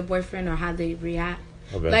say to their boyfriend or how they react.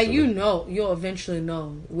 Like you'll eventually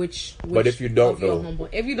know which But if you don't of your know- homeboy.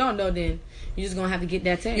 If you don't know, then you're just gonna have to get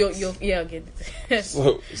that text. you'll get it.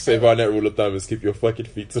 So save on that rule of thumb is keep your fucking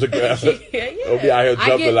feet to the ground. yeah. Don't be out here I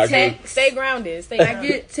jumping get like text. Stay grounded. Stay I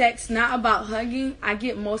grounded. get texts not about hugging. I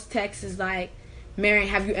get most texts is like, Marion,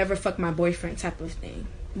 have you ever fucked my boyfriend type of thing.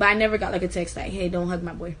 But I never got like a text like, hey, don't hug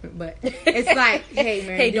my boyfriend. But it's like, hey,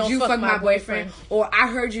 Marion, Hey, did don't you fuck fuck my my boyfriend? boyfriend. Or I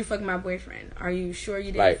heard you fuck my boyfriend. Are you sure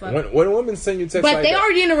you didn't like fuck? when a woman send you text But like they that,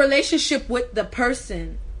 already in a relationship with the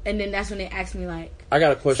person. And then that's when they ask me like, I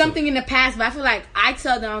got a question. something in the past. But I feel like I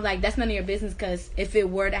tell them, I'm like, that's none of your business. Because if it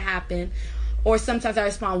were to happen... Or sometimes I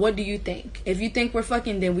respond, what do you think? If you think we're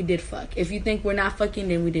fucking, then we did fuck. If you think we're not fucking,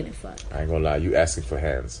 then we didn't fuck. I ain't gonna lie, you asking for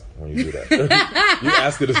hands when you do that. you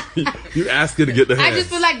ask her to get the hands. I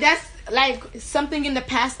just feel like that's like something in the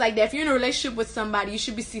past like that. If you're in a relationship with somebody, you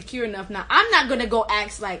should be secure enough. Now, I'm not gonna go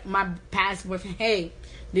ask like my past boyfriend, hey,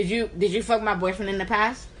 did you fuck my boyfriend in the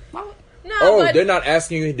past? Why would- No, Oh, but they're not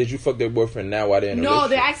asking you, did you fuck their boyfriend now while they're in a No, relationship?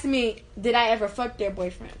 they're asking me, did I ever fuck their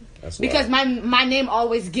boyfriend? That's Because wild. my name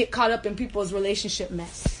always get caught up in people's relationship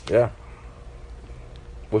mess. Yeah.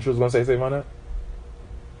 What you was gonna say on that?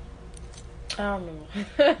 I don't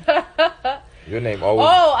know. Your name always.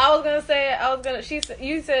 Oh, I was gonna.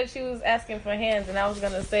 You said she was asking for hands, and I was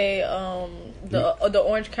gonna say, the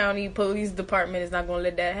Orange County Police Department is not gonna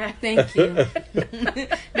let that happen. Thank you.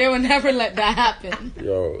 They will never let that happen.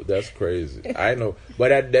 Yo, that's crazy. I know, but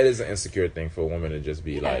that is an insecure thing for a woman to just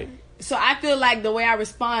be like. So I feel like the way I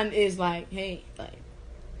respond is like, hey, like,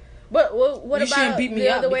 But what You shouldn't about beat me the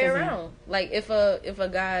up other way because of around? Like if a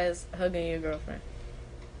guy is hugging your girlfriend.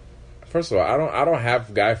 First of all, I don't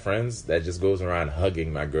have guy friends that just goes around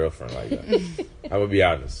hugging my girlfriend like that. I'm gonna be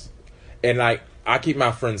honest, and like I keep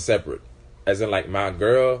my friends separate, as in like my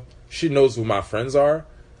girl, she knows who my friends are,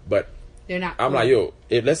 but they're not. I'm cool. like, yo,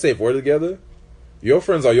 let's say if we're together, your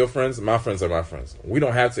friends are your friends, my friends are my friends. We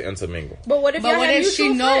don't have to intermingle But what if But y'all what have if she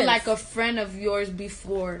mutual know friends? like a friend of yours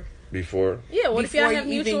before? before. Yeah, what if before y'all have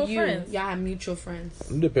mutual friends? Y'all have mutual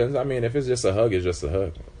friends. It depends. I mean, if it's just a hug, it's just a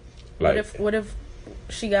hug. Like, What if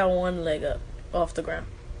she got one leg up off the ground?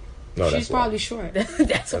 no, She's that's why. probably short.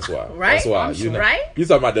 That's why. Right? That's why. I'm You sure, know, right? You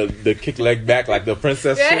talking about the kick leg back like the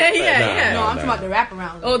princess? Yeah, shit? yeah, Nah, yeah. No, I'm nah. talking about the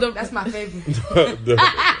wraparound. Oh, That's my favorite.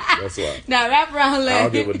 That's why. Now wraparound I don't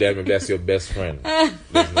leg. give a damn if that's your best friend.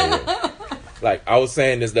 There's no way. Like I was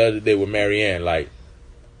saying this the other day with Marianne. Like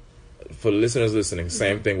for the listeners listening,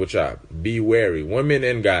 same thing with y'all. Be wary, women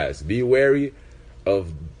and guys. Be wary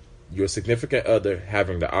of your significant other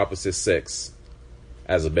having the opposite sex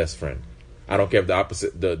as a best friend. I don't care if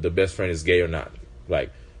the best friend is gay or not.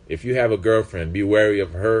 Like if you have a girlfriend, be wary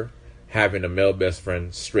of her having a male best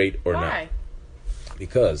friend, straight or Why? not.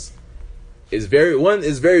 Because it's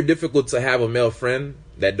very difficult to have a male friend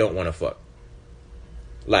that don't want to fuck.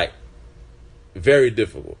 Like, very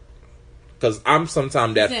difficult. Because I'm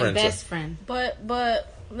sometimes that friend. Best friend. But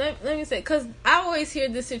let me say, because I always hear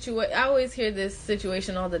this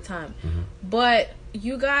situation all the time. Mm-hmm. But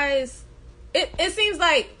you guys, it seems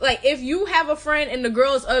like if you have a friend and the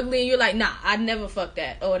girl's ugly and you're like, nah, I'd never fuck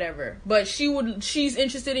that or whatever. But she's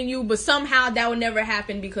interested in you, but somehow that would never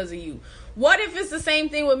happen because of you. What if it's the same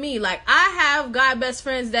thing with me? Like I have guy best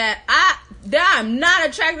friends that I'm not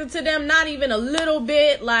attracted to them, not even a little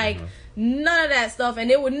bit. Like None of that stuff,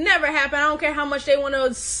 and it would never happen. I don't care how much they want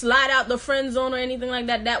to slide out the friend zone or anything like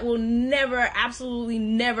that. That will never, absolutely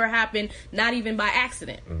never happen, not even by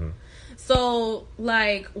accident. Mm-hmm. So,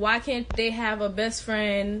 like, why can't they have a best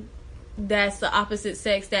friend that's the opposite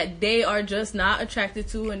sex that they are just not attracted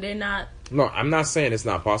to, and they're not... No, I'm not saying it's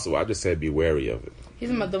not possible. I just said be wary of it. He's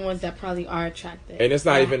about the ones that probably are attracted. And it's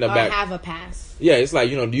not even about... have a past. Yeah, it's like,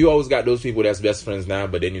 do you always got those people that's best friends now,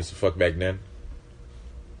 but they used to fuck back then?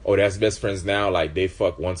 Or that's best friends now, like, they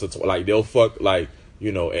fuck once or twice. Like, they'll fuck, like,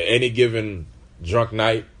 at any given drunk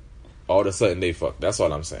night, all of a sudden they fuck. That's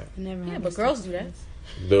all I'm saying. Yeah, but girls do that.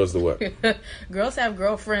 Those the what? Girls have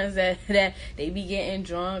girlfriends that they be getting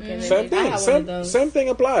drunk. And Same thing. Same thing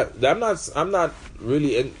applies. I'm not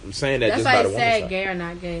really saying that that's just by the woman's woman's side. side. Gay or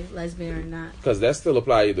not gay, lesbian or not. Because that still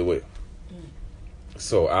apply either way.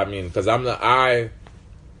 So, I mean, because I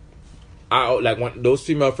like when those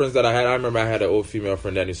female friends that I had. I remember I had an old female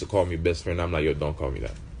friend that used to call me best friend. I'm like, yo, don't call me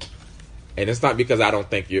that. And it's not because I don't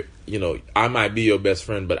think I might be your best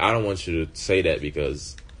friend, but I don't want you to say that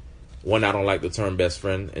because, one, I don't like the term best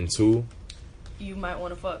friend, and two, you might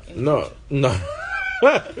want to fuck. No, not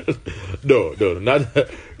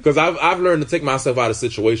because I've learned to take myself out of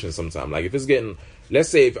situations sometimes. Like if it's getting, let's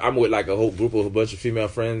say if I'm with like a whole group of a bunch of female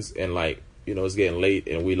friends, and like it's getting late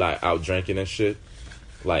and we like out drinking and shit,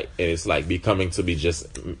 like, and it's like becoming to be just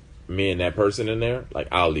me and that person in there, like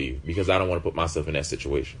I'll leave because I don't want to put myself in that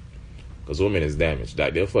situation. Because women is damaged.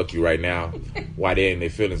 Like they'll fuck you right now while they're in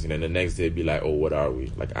their feelings, and then the next day be like, oh, what are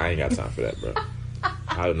we? Like I ain't got time for that, bro.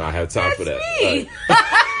 I do not have time for that. Me.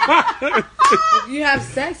 If you have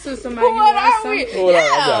sex with somebody, what are we?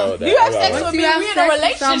 Yeah. You have sex with me, we're in a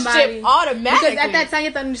relationship automatically. Because at that time you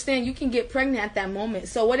have to understand you can get pregnant at that moment.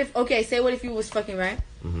 So what if what if you was fucking, right?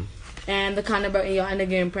 Mm-hmm. And the condom broke and y'all end up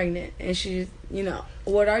getting pregnant, and she's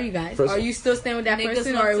what are you guys? Are you still staying with that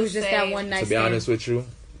person, or it was just that one night? To be honest with you,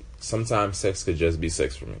 sometimes sex could just be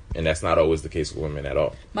sex for me, and that's not always the case with women at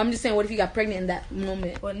all. But I'm just saying, what if you got pregnant in that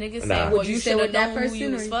moment? What niggas Nah. say? Would you stay with that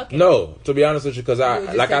person? No, to be honest with you, because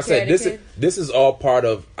just like I said, take care of the this is all part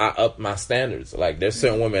of I up my standards. Like there's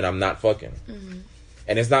certain women I'm not fucking,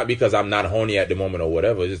 and it's not because I'm not horny at the moment or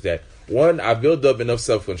whatever. It's just that one, I built up enough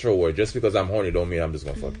self control where just because I'm horny don't mean I'm just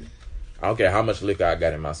gonna fuck you. I don't care how much liquor I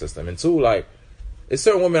got in my system. And two, like it's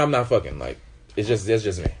certain women I'm not fucking. Like it's just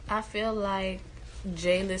me. I feel like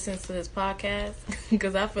Jay listens to this podcast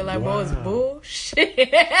because I feel like bro is bullshit.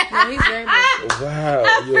 No, he's very bullshit. Wow,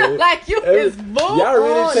 I feel like you is bullshit. Y'all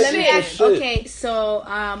really Let me ask. shit. Okay, so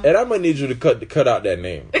And I'm gonna need you to cut out that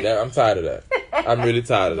name. I'm tired of that. I'm really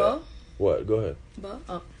tired of that. What? Go ahead.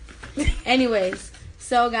 Oh. Anyways,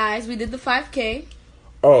 so guys, we did the 5K.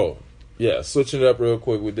 Oh, yeah. Switching it up real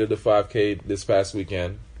quick. We did the 5K this past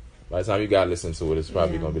weekend. By the time you got to listen to it, it's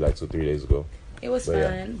probably going to be like 2-3 days ago. It was fun.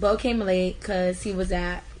 Yeah. Bo came late because he was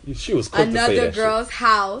at she was quick another to say that girl's shit.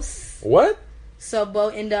 House. What? So Bo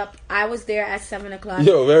ended up, I was there at 7 o'clock.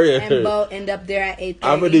 Yo, very and Bo ended up there at 8:30.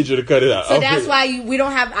 I'm gonna need you to cut it out. So that's why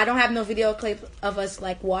I don't have no video clip of us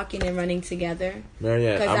like walking and running together.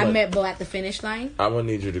 Marianne, because I met Bo at the finish line. I'm gonna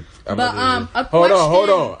need you to. Hold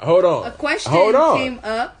on. A question came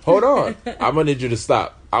up. Hold on. I'm gonna need you to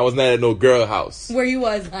stop. I was not at no girl house. Where you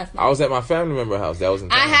was last night? I was at my family member house. That was in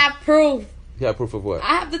town. I have proof. Yeah, proof of what?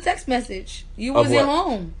 I have the text message. You wasn't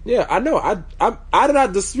home. Yeah, I know. I'm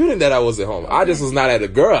not disputing that I wasn't home. Okay. I just was not at a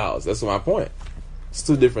girl house. That's my point. It's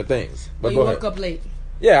two different things. But you woke up late.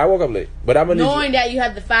 Yeah, I woke up late. But I'm gonna knowing that you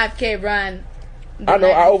had the 5K run. I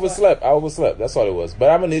know. I overslept. That's all it was.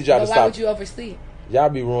 But I'm gonna need y'all to stop. Why would you oversleep? Y'all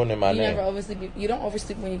be ruining my name. You never oversleep. You don't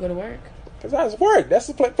oversleep when you go to work. Because that's work. That's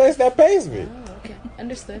the place that pays me. Oh, okay.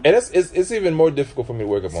 Understood. And it's even more difficult for me to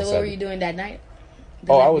work up on Saturday. So what were you doing that night?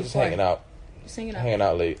 I was just hanging out. Hanging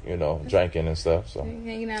out late, drinking and stuff. So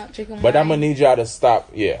hanging out, drinking wine. But I'm gonna need y'all to stop.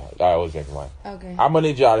 Yeah, I was drinking wine. Okay. I'm gonna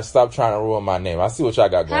need y'all to stop trying to ruin my name. I see what y'all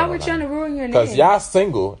got going on. How are we trying to ruin your name? Because y'all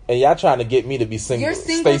single and y'all trying to get me to be single. You're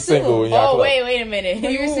single. Stay single. In y'all club. Wait a minute.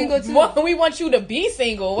 You're single too. We want you to be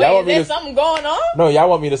single. Wait, is there something going on? No, y'all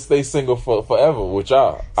want me to stay single forever with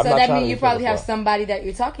y'all. So that means you probably have somebody that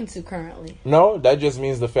you're talking to currently. No, that just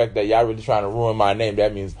means the fact that y'all really trying to ruin my name.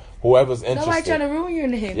 That means whoever's interested. Nobody trying to ruin your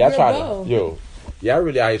name. Y'all trying to y'all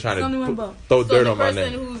really out here trying to throw dirt on my name.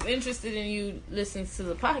 The person who's interested in you listens to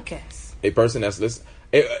the podcast. A person that's listening.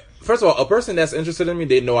 First of all, a person that's interested in me,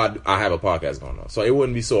 they know I have a podcast going on. So it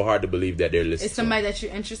wouldn't be so hard to believe that they're listening. Is somebody that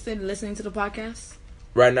you're interested in listening to the podcast?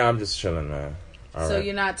 Right now, I'm just chilling, man. So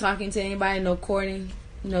you're not talking to anybody, no courting,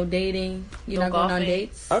 no dating, you're not going on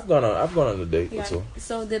dates? I've gone on a date or two.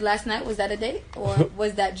 So did last night, was that a date? Or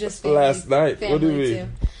was that just last night? What do you mean? Too?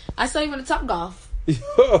 I saw you want to Top Golf. Yo,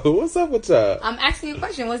 what's up with y'all? I'm asking you a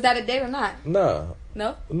question. Was that a date or not? Nah.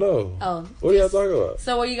 No? No. Oh. What are y'all talking about?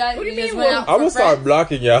 So what you guys? What do you just mean, went well, out I'm for gonna start friends?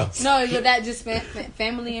 blocking y'all. No, is that just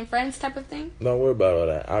family and friends type of thing? Don't worry about all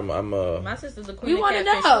that. I'm My sister's a queen. We want to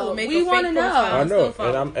catfish. know. She'll make We a want to fake know. profile I know, still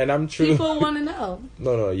follow. and I'm true. People want to know.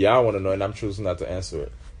 No, y'all want to know, and I'm choosing not to answer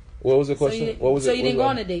it. What was the question? What was so it? you didn't go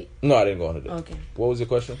on a date? No, I didn't go on a date. Okay. What was your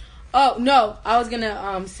question? Oh no, I was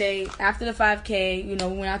gonna say after the 5K, we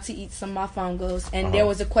went out to eat some mofongos, and there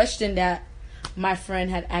was a question that my friend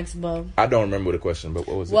had asked Bo. I don't remember the question, but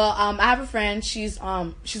what was it? Well, I have a friend. She's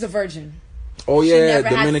a virgin. Oh She yeah, never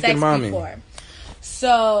had Dominican sex mommy. before.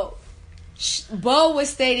 So, Bo was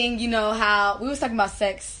stating, how we was talking about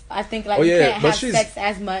sex. I think you can't have sex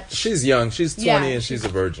as much. She's young. She's 20 Yeah, and she's a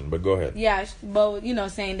virgin. But go ahead. Yeah, Bo,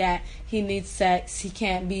 saying that he needs sex. He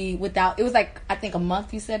can't be without. It was I think a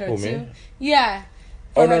month. You said or Who, two. me? Yeah.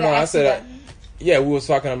 Oh For her no, to I ask you said that. yeah. We was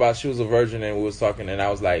talking about she was a virgin, and we was talking, and I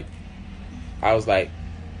was like,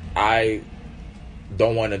 I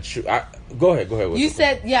don't want to choose. Go ahead. You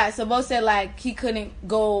said so. Bo said he couldn't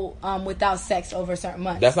go without sex over a certain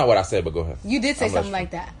month. That's not what I said, but go ahead. You did say I'm something listening.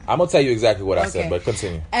 like that. I'm gonna tell you exactly what I Okay. said, but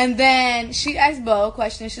continue. And then she asked Bo a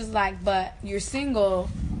question. She's like, "But you're single.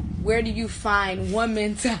 Where do you find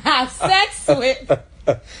women to have sex with?"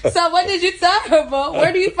 So what did you tell her, Bo?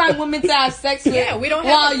 Where do you find women to have sex with? Yeah, we don't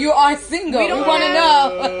have while you are single. We want to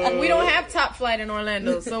know. We don't have Top Flight in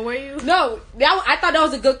Orlando, so where you? No, I thought that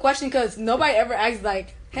was a good question because nobody ever asked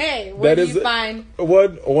 "Hey, where do you find?"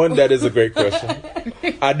 One that is a great question.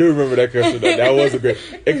 I do remember that question. That was a great.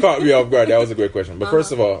 It caught me off guard. That was a great question. But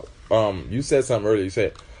first of all, you said something earlier. You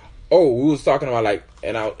said, "Oh, we was talking about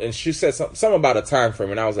and she said something about a time frame,"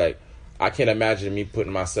 and I was like, I can't imagine me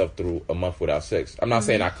putting myself through a month without sex. I'm not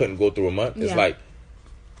saying I couldn't go through a month. It's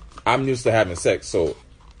I'm used to having sex. So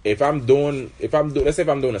if I'm doing, let's say if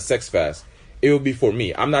I'm doing a sex fast, it will be for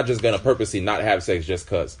me. I'm not just gonna purposely not have sex just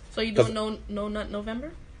cause. So you doing no nut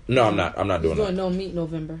November? No, I'm not. I'm not doing You're that. doing no meat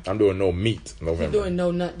November. I'm doing no meat November. You're doing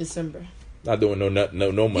no nut December. Not doing no nut, no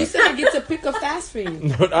You month. said I get to pick a fast for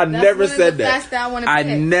you. I never said that. Fast that I want to I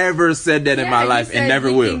pick. never said that in my you life said and never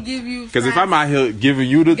we will. can give you Because if fast. I'm out here giving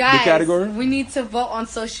you the Guys, category, we need to vote on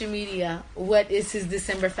social media. What is his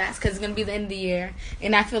December fast? Because it's going to be the end of the year.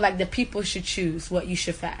 And I feel like the people should choose what you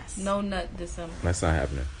should fast. No nut December. that's not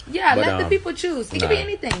happening. Yeah, But, let the people choose. It could be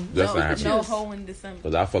anything. That's not happening. No hoe in December.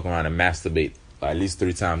 Because I fuck around and masturbate at least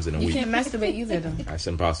 3 times in a You week. can't masturbate either, though. That's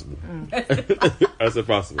impossible. That's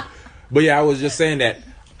impossible. But yeah, I was just saying that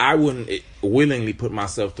I wouldn't willingly put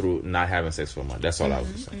myself through not having sex for a month. That's all I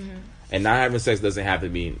was just saying. And not having sex doesn't have to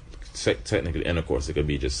be technically intercourse. It could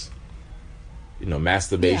be just,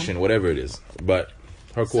 masturbation, whatever it is. But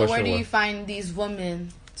her So question where do was, you find these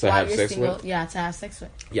women To while have you're sex single? with? Yeah, to have sex with.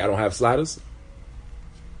 y'all don't have sliders?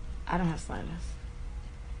 I don't have sliders.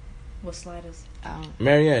 What sliders?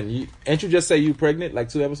 Marianne, ain't you just say you pregnant like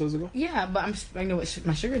 2 episodes ago? Yeah, but I'm pregnant with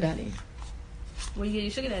my sugar daddy. Where you get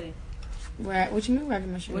your sugar daddy? What you mean where I get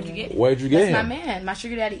my sugar Where'd you daddy? get? Where'd you get That's him? my man. My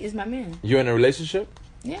sugar daddy is my man. You in a relationship?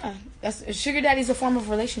 Yeah, sugar daddy is a form of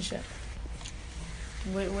relationship.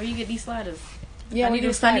 Where you get these sliders? Yeah, I we need do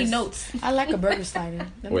those funny sliders. notes. I like a burger slider.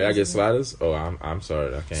 Wait, I get sliders? Oh, I'm sorry.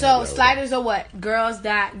 I can't. So have that. sliders are what? Girls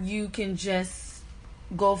that you can just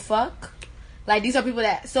go fuck? Like these are people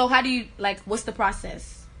that. So how do you what's the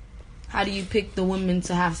process? How do you pick the women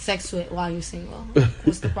to have sex with while you're single?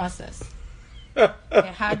 What's the process? And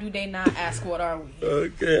how do they not ask what are we?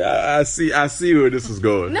 Okay, I see where this is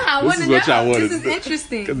going. No, I this want is to know. what y'all wanted. This is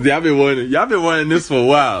interesting. 'Cause y'all been wanting this for a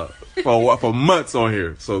while, for months on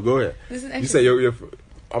here. So go ahead. This is You interesting. say your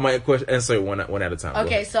I might answer it one at a time. Go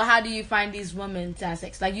Okay, ahead. so how do you find these women to have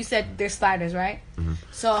sex? Like you said, they're sliders, right? Mm-hmm.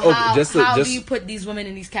 So Oh, how just do you put these women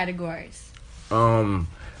in these categories?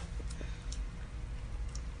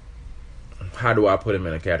 How do I put them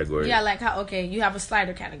in a category? Yeah, like how? Okay, you have a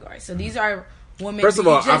slider category. So these are women. First of do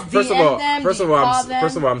you all, just DM them? Do you call them?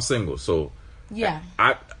 first of all, I'm single, so Yeah.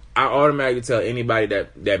 I automatically tell anybody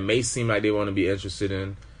that may seem like they want to be interested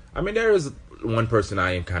in. I mean, there is one person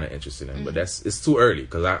I am kind of interested in, but it's too early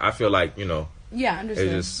because I feel like Yeah,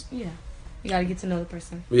 understand. just- Yeah, you gotta get to know the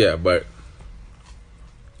person. yeah. But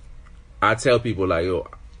I tell people like, yo,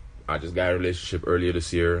 I just got a relationship earlier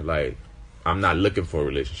this year. Like, I'm not looking for a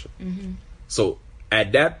relationship. So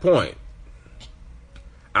at that point,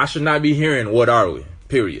 I should not be hearing what are we.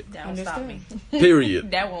 Period. That won't stop me.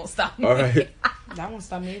 Period. That won't stop me. All right. That won't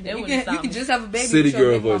stop me. That You wouldn't can, stop you can me. just have a baby. City with your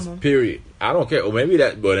girl big voice. mama. Period. I don't care. Or maybe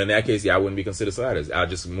that. But in that case, yeah, I wouldn't be considered sliders. I'll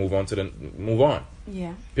just move on. Period.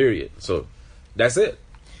 Yeah. So that's it.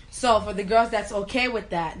 So for the girls that's okay with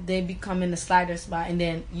that, they become in the slider spot, and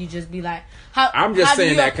then you just be like, how? I'm just how saying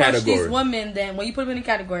do you that approach category. These women, then when you put them in the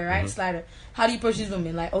category, right, slider. How do you approach these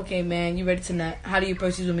women? Like, okay, man, you ready to nut? How do you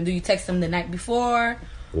approach these women? Do you text them the night before?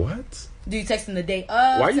 What? Do you text them the day of?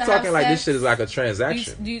 Why are you to talking have like sex? this shit is like a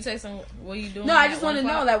transaction? Do you take some? What are you doing? No, I just want to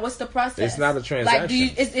know, like, what's the process? It's not a Like, transaction.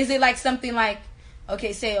 is it like something like,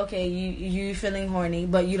 okay, say, okay, you feeling horny,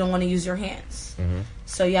 but you don't want to use your hands.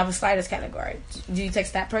 So you have a sliders category. Do you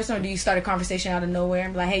text that person, or do you start a conversation out of nowhere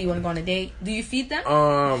and be like, hey, you want to go on a date? Do you feed them?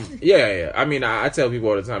 Yeah. I mean, I tell people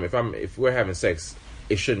all the time, if we're having sex,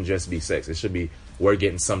 it shouldn't just be sex. It should be we're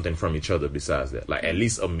getting something from each other besides that. Like at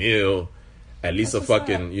least a meal, at least That's a what's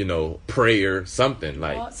fucking, prayer, something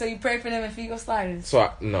like. Oh, so you pray for them and feed your sliders. So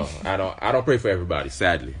I don't pray for everybody.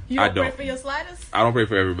 Sadly, You I don't don't. pray for your sliders? I don't pray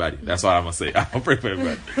for everybody. That's all I'm gonna say. I don't pray for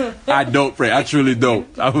everybody. I don't pray. I truly don't.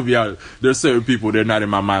 I'm gonna be honest. There's certain people they're not in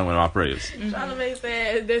my mind when I pray. Charlamagne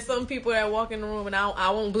said there's some people that walk in the room and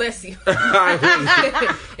I won't bless you.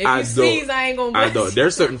 If I you sneeze, I ain't gonna bless I don't. you.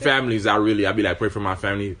 There's certain families I be like, pray for my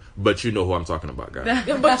family, but you know who I'm talking about, guys.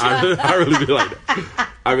 But I really be like that.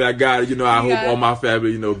 I be like, God, I hope Yeah. all my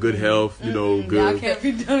family, good health, Y'all good. can't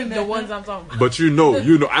be doing that. the ones I'm talking about. But you know,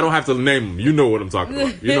 I don't have to name them. You know what I'm talking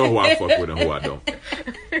about. You know who I fuck with and who I don't.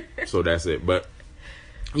 So that's it. But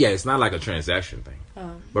yeah, it's not like a transaction thing.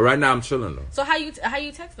 But right now I'm chilling though. So how you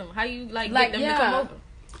text them? How you Like, get them to come yeah. over?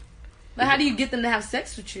 But how do you get them to have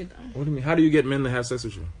sex with you, though? What do you mean? How do you get men to have sex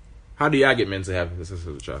with you? How do y'all get men to have sex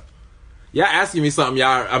with y'all? Y'all asking me something,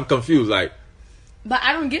 y'all. I'm confused. Like, But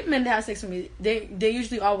I don't get men to have sex with me. They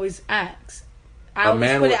usually always ask. I A always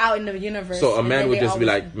man put would- it out in the universe. so a and man then would they just be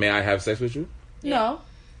always- like, "May I have sex with you?" no.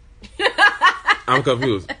 I'm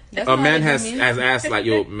confused. That's A not man what has you mean. asked like,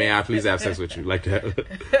 "Yo, may I please have sex with you?" Like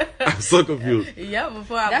that. I'm so confused. Yeah,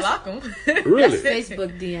 before I That's- block them. Really?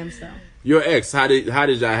 Facebook DMs, though. Your ex, how did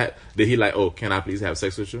y'all did he like? Oh, can I please have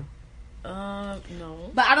sex with you?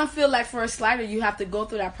 No. But I don't feel like for a slider, you have to go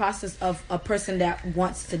through that process of a person that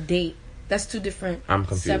wants to date. That's two different. I'm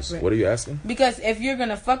confused. Separate. What are you asking? Because if you're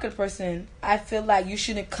gonna fuck a person, I feel like you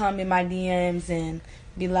shouldn't come in my DMs and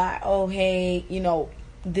be like, "Oh, hey,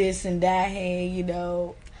 this and that. Hey,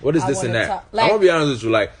 What is I this and wanna that? talk- I'm like- gonna be honest with you.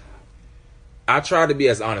 Like, I try to be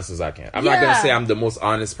as honest as I can. I'm not gonna Yeah. say I'm the most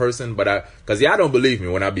honest person, but because y'all don't believe me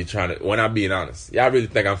when I'm being honest. Y'all really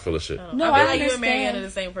think I'm full of shit. No, I I feel like you and Marianne understand. are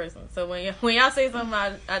the same person. So when y'all say something,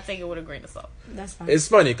 I take it with a grain of salt. That's fine. It's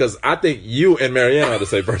funny because I think you and Marianne are the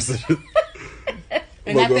same person.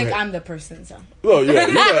 and Well, I go think ahead. I'm the person. So. Oh yeah,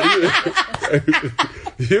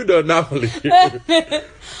 you the anomaly.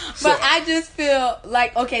 But I just feel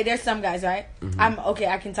like, okay, there's some guys, right?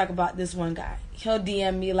 I can talk about this one guy. He'll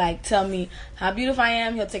DM me, like, tell me how beautiful I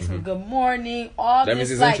am. He'll text me good morning, all That this. means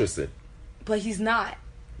he's like, interested. But he's not.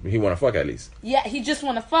 He want to fuck at least. Yeah, he just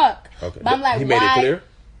want to fuck. Okay, But I'm like, he why? made it clear.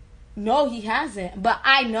 No, he hasn't. But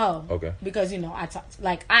I know. Okay. Because, I talk,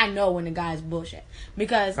 like, I know when the guy's bullshit.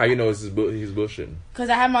 Because How you know he's bullshitting? I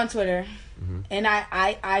have him on Twitter. And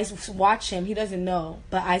I watch him. He doesn't know.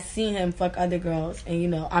 But I see him fuck other girls.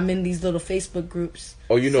 And, I'm in these little Facebook groups.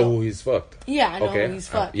 Oh, you know So- who he's fucked. Yeah, I know Okay. who he's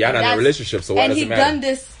fucked. Y'all And not in a that's- relationship, so why and does he it matter? done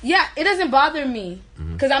this. Yeah, it doesn't bother me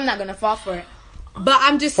because I'm not gonna fall for it. But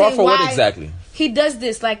I'm just Fall saying for why what exactly? he does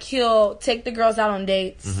this. Like he'll take the girls out on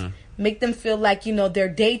dates, make them feel like they're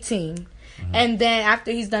dating, and then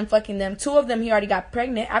after he's done fucking them, 2 of them he already got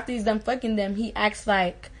pregnant. After he's done fucking them, he acts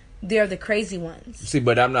like they're the crazy ones. See,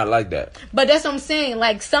 but I'm not like that. But that's what I'm saying.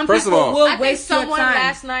 Like some First of people all- will I think waste your someone time.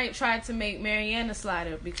 last night tried to make Marianne a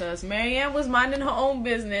slider because Marianne was minding her own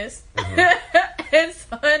business. And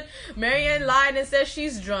son, Marianne lied and said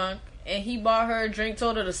she's drunk. And he bought her a drink,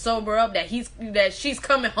 told her to sober up, that she's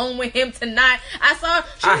coming home with him tonight. I saw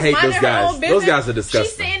she I was hate minding those her guys. own business. Those guys are disgusting.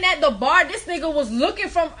 She's saying at the bar, this nigga was looking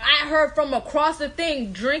at her from across the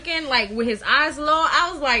thing, drinking like with his eyes low. I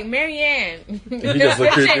was like, Marianne, just look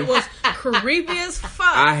that creepy? shit was creepy as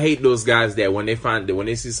fuck. I hate those guys that when they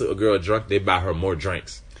see a girl drunk, they buy her more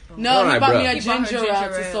drinks. No, he Alright, bought bruh. me a He bought her ginger ale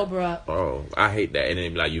ginger to ale. sober up. Oh, I hate that. And then they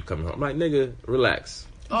be like, you coming home? I'm like, nigga, relax.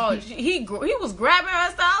 Oh, he was grabbing her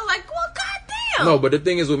and stuff. I was like, well, goddamn. No, but the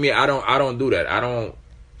thing is with me, I don't do that.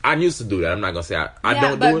 I used to do that. I'm not gonna say I Yeah,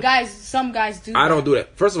 don't but do it. guys, some guys do. I don't do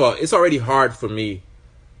that. First of all, it's already hard for me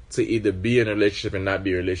to either be in a relationship and not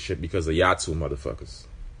be in a relationship because of y'all two motherfuckers.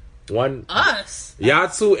 One, Us. y'all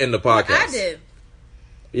two in the podcast. I did.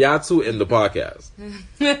 Y'all two in the podcast.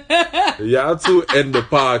 Y'all two in the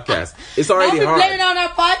podcast. It's Don't already be hard. blaming on our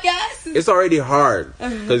podcast. It's already hard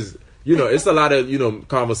because it's a lot of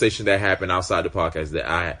conversation that happen outside the podcast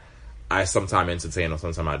that I sometimes entertain or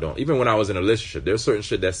sometimes I don't. Even when I was in a relationship, there's certain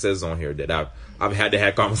shit that says on here that I've had to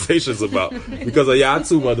have conversations about because of y'all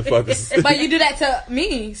two motherfuckers. But you do that to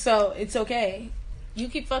me, so it's okay. You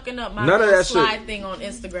keep fucking up my None of that slide shit. thing on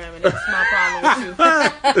Instagram, and that's my problem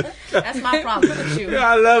with you. That's my problem with you. Yeah,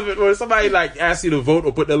 I love it when somebody like asks you to vote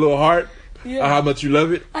or put that little heart on how much you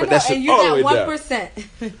love it. I But know, that shit and you're all the that way down.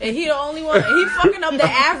 1%. And he the only one. He fucking up the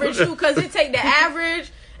average too, because he take the average,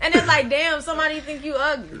 and it's like, damn, somebody think you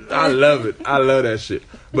ugly. I love it. I love that shit.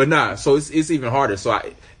 But nah, so it's even harder. So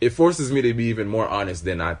it forces me to be even more honest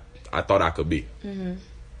than I thought I could be.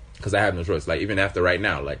 Because I have no choice. Like even after right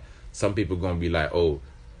now, like some people gonna be like, oh,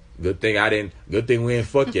 good thing we ain't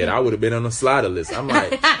fuck yet. I would have been on the slider list. I'm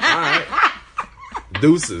like, all right,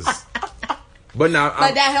 deuces. But now,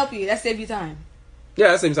 But that help you. That save you time. yeah,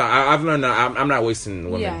 at the same time, I've learned that I'm not wasting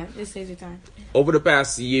women. Yeah, it saves you time. Over the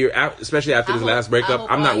past year, especially after this last breakup,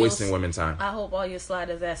 I'm not wasting women's time. I hope all your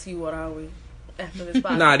sliders ask you what are we after this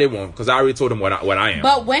podcast. Nah, they won't, because I already told them what I am.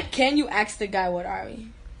 But when can you ask the guy what are we?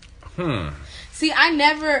 See, I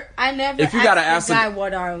never If you gotta ask the ask guy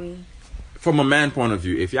what are we. From a man point of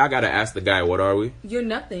view, if y'all gotta ask the guy, what are we? You're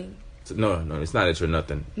nothing. No, it's not that you're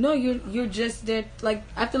nothing. No, you're just there. Like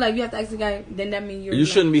I feel like you have to ask the guy. Then that means You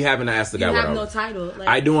shouldn't be having to ask the guy You what have are no we. title. Like,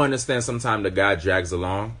 I do understand sometimes the guy drags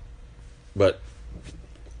along, but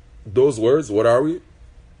those words, what are we,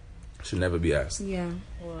 should never be asked. Yeah.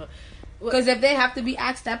 Well, Because if they have to be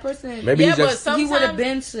asked, that person. Maybe yeah, he just but he would have sometimes,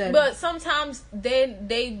 been said. but sometimes they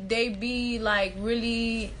be like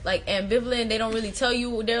really like ambivalent. They don't really tell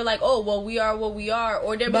you. They're like, oh well, we are what we are,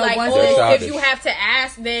 or they'll be But like, once oh, they- if you have to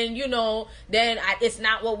ask, then it's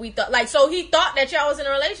not what we thought. Like, so he thought that y'all was in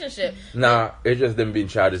a relationship. nah. It just them being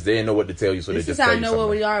childish. They didn't know what to tell you, so this they is just how tell I you know what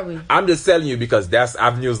something. we are. We I'm just telling you because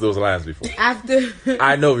I've used those lines before. after.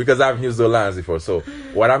 I know because I've used those lines before. So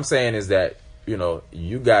what I'm saying is that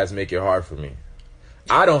you guys make it hard for me.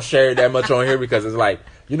 I don't share it that much on here because it's like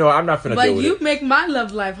I'm not finna But deal with you it. make my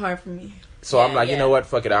love life hard for me. So I'm like, yeah. you know what?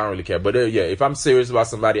 Fuck it. I don't really care. But yeah, if I'm serious about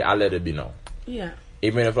somebody, I let it be known. Yeah.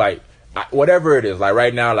 Even if whatever it is, like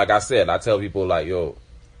right now, like I said, I tell people like, yo,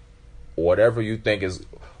 whatever you think is,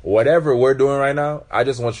 whatever we're doing right now, I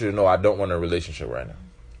just want you to know I don't want a relationship right now.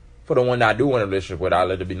 For the one that I do want a relationship with, I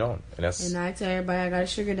let it be known. And that's And I tell everybody I got a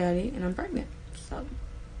sugar daddy and I'm pregnant. So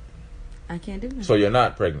I can't do that. so you're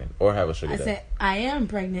not pregnant or have a sugar I daddy. said I am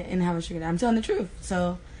pregnant and have a sugar daddy. I'm telling the truth.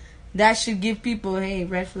 So that should give people, hey,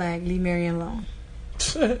 red flag, leave Marion alone.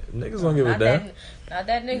 Niggas don't give a damn. Not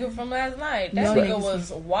that nigga from last night. That No nigga niggas.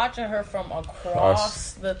 was watching her from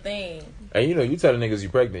across the thing. And you tell the niggas you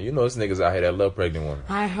pregnant. It's niggas out here that love pregnant women.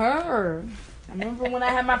 I heard. I remember when I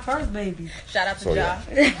had my first baby. Shout out to So, Ja.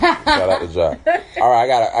 yeah. Shout out to Ja. All right,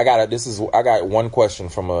 I got one question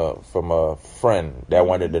from a friend that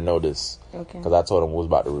wanted to know this. Okay. Because I told him we was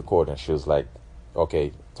about to record, and she was like,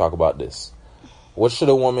 "Okay, talk about this. What should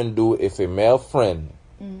a woman do if a male friend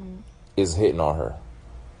is hitting on her?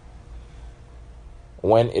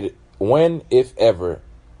 When, if ever,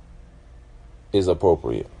 is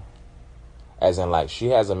appropriate? As in, like, she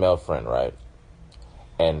has a male friend, right?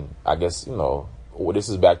 And I guess this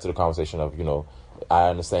is back to the conversation of I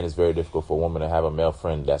understand it's very difficult for a woman to have a male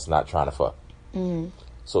friend that's not trying to fuck.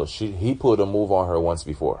 So he pulled a move on her once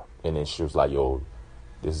before, and then she was like, "Yo,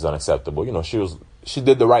 this is unacceptable." She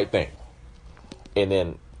did the right thing, and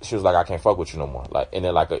then she was like, "I can't fuck with you no more." Like, and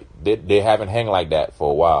then they haven't hang like that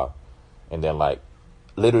for a while, and then like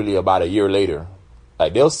literally about a year later,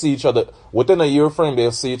 like they'll see each other within a year frame.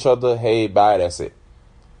 They'll see each other. Hey, bye. That's it.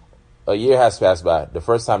 A year has passed by. The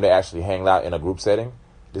first time they actually hang out in a group setting,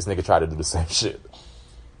 this nigga tried to do the same shit.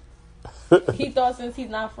 He thought since he's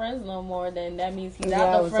not friends no more, then that means he's Yeah,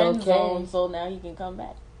 out the it's friend okay. zone, so now he can come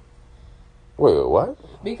back. Wait, what?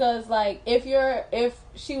 Because like if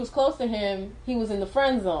she was close to him, he was in the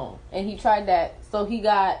friend zone, and he tried that, so he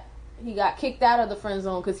got kicked out of the friend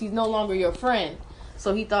zone because he's no longer your friend.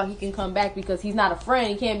 So he thought he can come back because he's not a friend.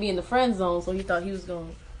 He can't be in the friend zone, so he thought he was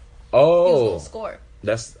going to score.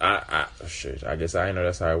 That's shit. I guess I didn't know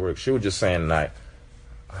that's how it works. She was just saying like,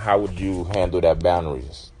 how would you handle that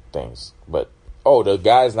boundaries things? But the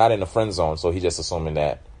guy's not in the friend zone, so he's just assuming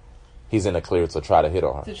that he's in the clear to try to hit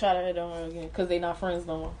on her. To try to hit on her again because they're not friends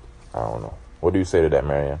no more. I don't know. What do you say to that,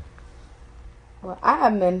 Marianne? Well, I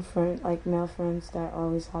have male friends that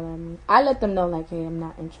always holler at me. I let them know like, hey, I'm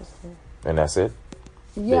not interested. And that's it.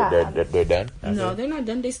 Yeah. They're done. That's No, it? they're not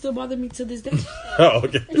done. They still bother me to this day. Oh,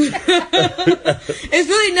 okay. It's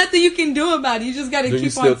really nothing you can do about it. You just got to Do keep you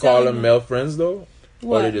on still call telling them male friends though?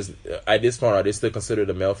 What? Or they just at this point are they still considered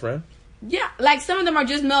a male friend? Yeah, like some of them are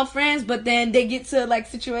just male friends, but then they get to like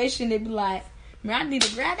situation, they be like, man, I need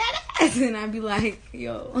to grab that ass. And I'd be like,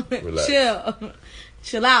 yo, Relax.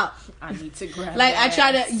 chill out. I need to grab. Like, I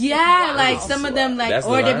try to, Wow. like, some of them, like, That's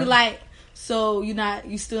or the they be line. like, so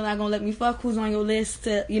you still not gonna let me fuck? Who's on your list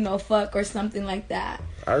to, fuck or something like that?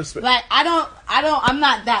 I respect. Like, I'm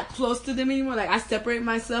not that close to them anymore. Like, I separate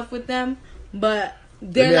myself with them, but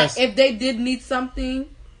they're me like, ask- if they did need something,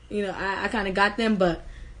 I kind of got them, but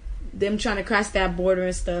them trying to cross that border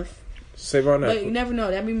and stuff. Save on But you that. never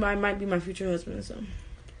know. That might be my future husband. So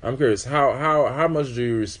I'm curious. How much do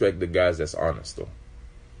you respect the guys that's honest though?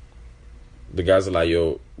 The guys are like,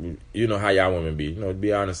 yo, you know how y'all women be.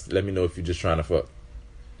 Be honest. Let me know if you're just trying to fuck.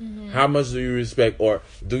 How much do you respect, or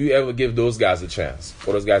do you ever give those guys a chance?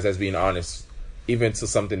 Or those guys that's being honest, even to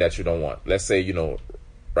something that you don't want? Let's say,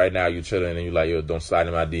 right now you chilling and you like, yo, don't slide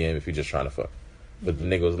in my DM if you're just trying to fuck. But the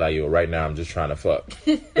nigga was like, yo, right now I'm just trying to fuck.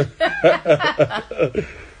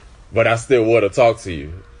 But I still want to talk to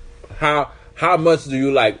you. How much do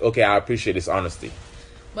you like, okay, I appreciate this honesty.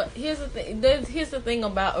 But here's the thing. Here's the thing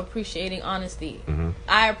about appreciating honesty. Mm-hmm.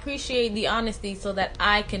 I appreciate the honesty so that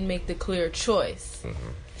I can make the clear choice.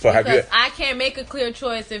 So have you? Because I can't make a clear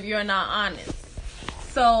choice if you're not honest.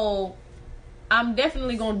 So I'm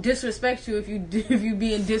definitely gonna disrespect you if you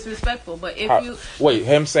being disrespectful. But if you Wait,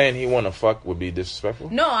 him saying he want to fuck would be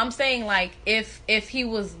disrespectful? no, I'm saying like if he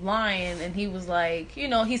was lying and he was like,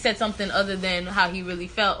 he said something other than how he really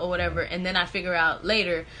felt or whatever, and then I figure out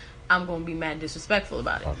later, I'm gonna be mad disrespectful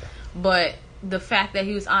about it. Okay. But the fact that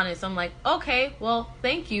he was honest, I'm like, okay, well,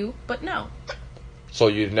 thank you, but no. So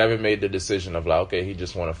you never made the decision of like, okay, he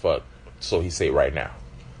just want to fuck, so he say right now.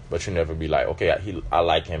 But you never be like, okay, I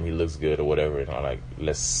like him, he looks good or whatever, and I'm like,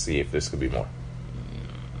 let's see if this could be more.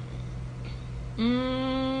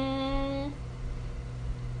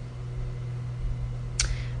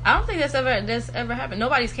 I don't think that's ever happened.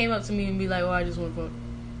 Nobody's came up to me and be like, "Oh, I just want to fuck."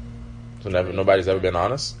 So nobody's ever been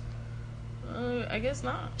honest. I guess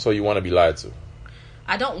not. So you want to be lied to?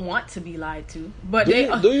 I don't want to be lied to, but Do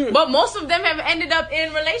you- but most of them have ended up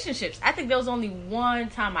in relationships. I think there was only one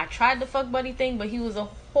time I tried the fuck buddy thing, but he was a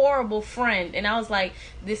horrible friend, and I was like,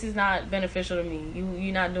 "This is not beneficial to me.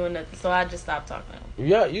 You're not doing nothing." So I just stopped talking to him.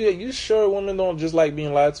 Yeah, you sure women don't just like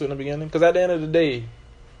being lied to in the beginning? Because at the end of the day,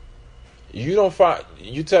 you don't find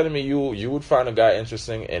you telling me you would find a guy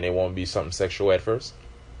interesting and it won't be something sexual at first.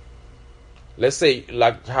 Let's say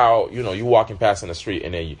like how you walking past in the street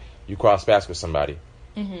and then you cross paths with somebody.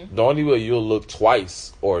 Mm-hmm. The only way you'll look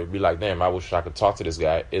twice or be like, damn, I wish I could talk to this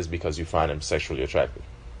guy, is because you find him sexually attractive.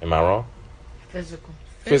 Am I wrong?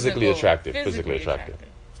 Physically attractive.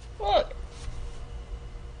 Well,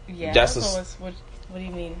 yeah. That's That's what do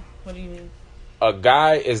you mean? What do you mean? A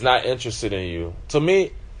guy is not interested in you. To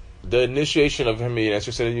me, the initiation of him being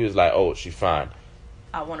interested in you is like, oh, she's fine.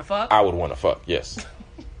 I want to fuck. I would want to fuck, yes.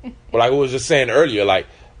 But like I was just saying earlier, like,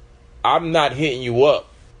 I'm not hitting you up.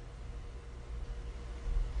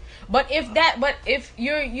 But if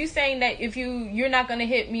you're saying that if you're not gonna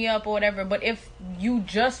hit me up or whatever, but if you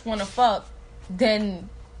just want to fuck, then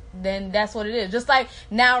that's what it is. Just like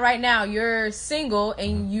right now you're single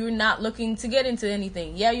and you're not looking to get into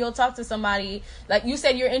anything. Yeah, you'll talk to somebody. Like you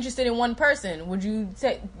said, you're interested in one person. Would you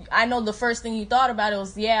say? I know the first thing you thought about it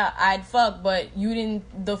was, yeah, I'd fuck, but you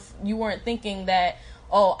weren't thinking that,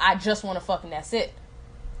 oh, I just want to fuck and that's it.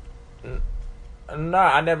 No,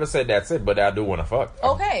 I never said that's it, but I do want to fuck.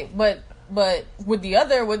 Okay, but with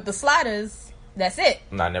the sliders, that's it.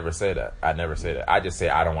 No, I never say that. I just say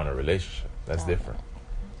I don't want a relationship. That's different.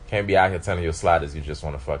 Can't be out here telling your sliders you just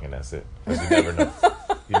want to fuck and that's it. 'Cause you never know.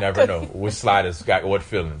 You never know which sliders got what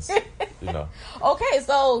feelings. Okay,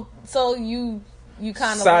 so you kind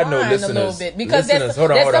of Side note, lying a little listeners, bit because there's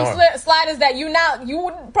hold on. some sliders that you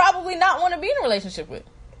would probably not want to be in a relationship with.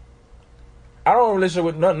 I don't have a relationship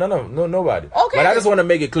with nobody. Okay. But I just want to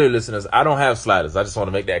make it clear, listeners, I don't have sliders. I just want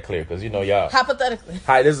to make that clear because y'all. Hypothetically.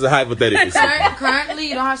 Hi, this is a hypothetical. Currently,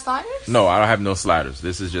 you don't have sliders? No, I don't have no sliders.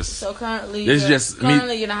 This is just. So currently, This is just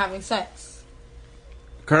me- you're not having sex.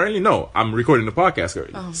 Currently, no. I'm recording the podcast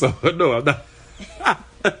currently. Oh. So, no, I'm not.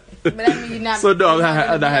 But I mean, you're not. So, no, you're I'm gonna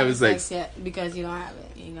not be having sex. yet because you don't have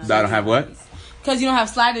it. I don't have what? Because you don't have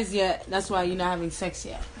sliders yet. That's why you're not having sex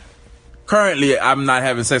yet. Currently, I'm not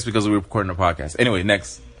having sex because we're recording a podcast. Anyway,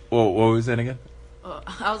 next. What were we saying again?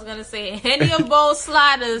 I was gonna say any of those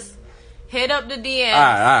sliders, hit up the DM. All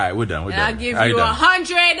right, we're done. And I'll give you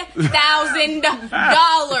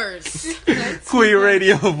 $100,000. Queen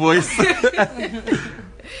radio voice.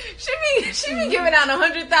 She be giving out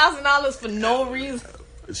 $100,000 for no reason.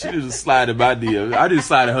 She just slide in my DM. I just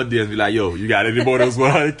slide in her DM and be like, yo, you got any more of those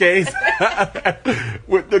 100Ks?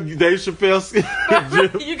 With the Dave Chappelle skit.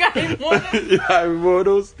 You got any more? You got any more of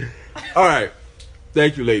those? All right.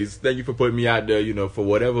 Thank you, ladies. Thank you for putting me out there, you know, for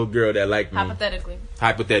whatever girl that liked me.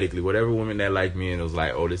 Hypothetically, whatever woman that liked me and was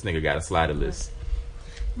like, oh, this nigga got a slider list.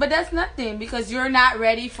 But that's nothing because you're not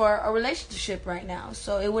ready for a relationship right now.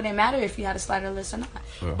 So it wouldn't matter if you had a slider list or not.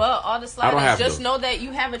 Yeah. But all the sliders, just know that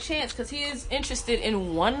you have a chance because he is interested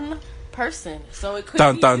in one person. So it could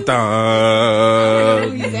be dun, you.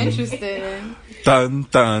 dun. He's interested in. Dun,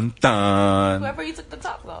 dun, dun. Whoever you took the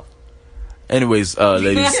top off. Anyways,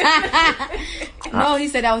 ladies. No, he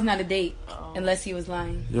said that was not a date. Unless he was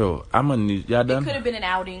lying. Yo, I'm gonna need y'all done. It could have been an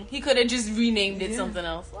outing. He could have just renamed it something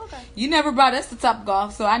else. Okay. You never brought us to Top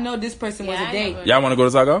Golf, so I know this person was a date. Y'all want to go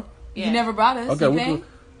to Taco? Yeah. You never brought us. Okay, You we paying? could.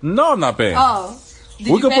 No, I'm not paying. Oh. Did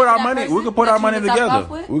We you could pay put for our that money. person We could put that our you money went to Top together. Golf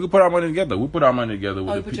with? We could put our money together. We put our money together Oh, you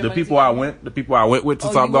with put the your money people I together? went. The people I went with to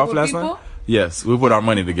Oh, Top you Golf went last with night. people? Yes, we put our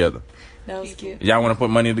money together. That was cute. Y'all want to put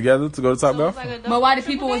money together to go to Top Golf? But why the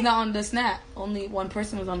people was not on the snap? Only one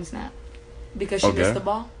person was on the snap. Because she Okay. missed the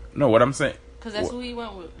ball? No, what I'm saying. Because that's who he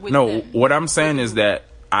went with. No, them. what I'm saying is that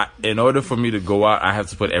in order for me to go out, I have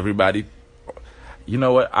to put everybody. You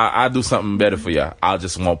know what? I'll do something better for y'all. I'll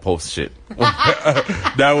just won't post shit.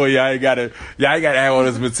 That way y'all ain't gotta have all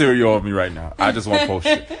this material on me right now. I just won't post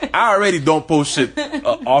shit. I already don't post shit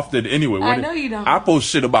often anyway. I know you don't. I post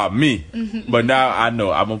shit about me. But now I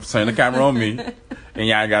know I'm gonna turn the camera on me and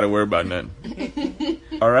y'all ain't gotta worry about nothing.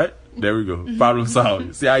 All right? There we go. Problem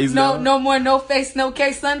solved. See how easy that was? No more no face, no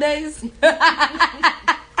case Sundays?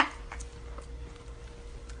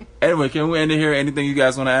 Anyway, can we end it here? Anything you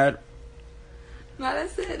guys want to add? No,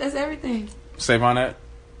 that's it. That's everything. Save on that?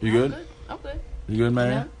 You good? I'm good. You good,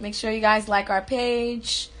 man? Yeah. Make sure you guys like our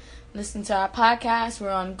page. Listen to our podcast.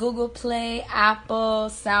 We're on Google Play, Apple,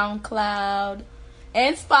 SoundCloud,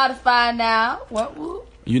 and Spotify now. What?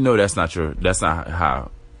 You know that's not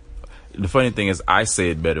how. The funny thing is I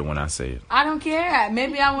say it better when I say it. I don't care.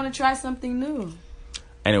 Maybe I want to try something new.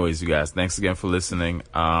 Anyways, you guys, thanks again for listening.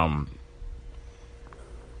 Don't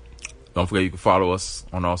forget you can follow us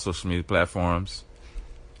on all social media platforms.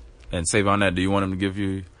 And save on that. Do you want them to give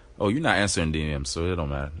you... Oh, you're not answering DMs, so it don't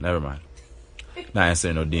matter. Never mind. Not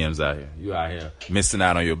answering no DMs out here. You out here missing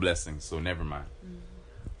out on your blessings, so never mind.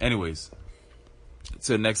 Anyways,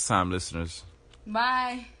 till next time, listeners.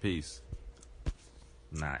 Bye. Peace.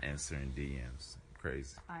 Not answering DMs.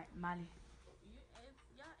 Crazy. All right, Molly.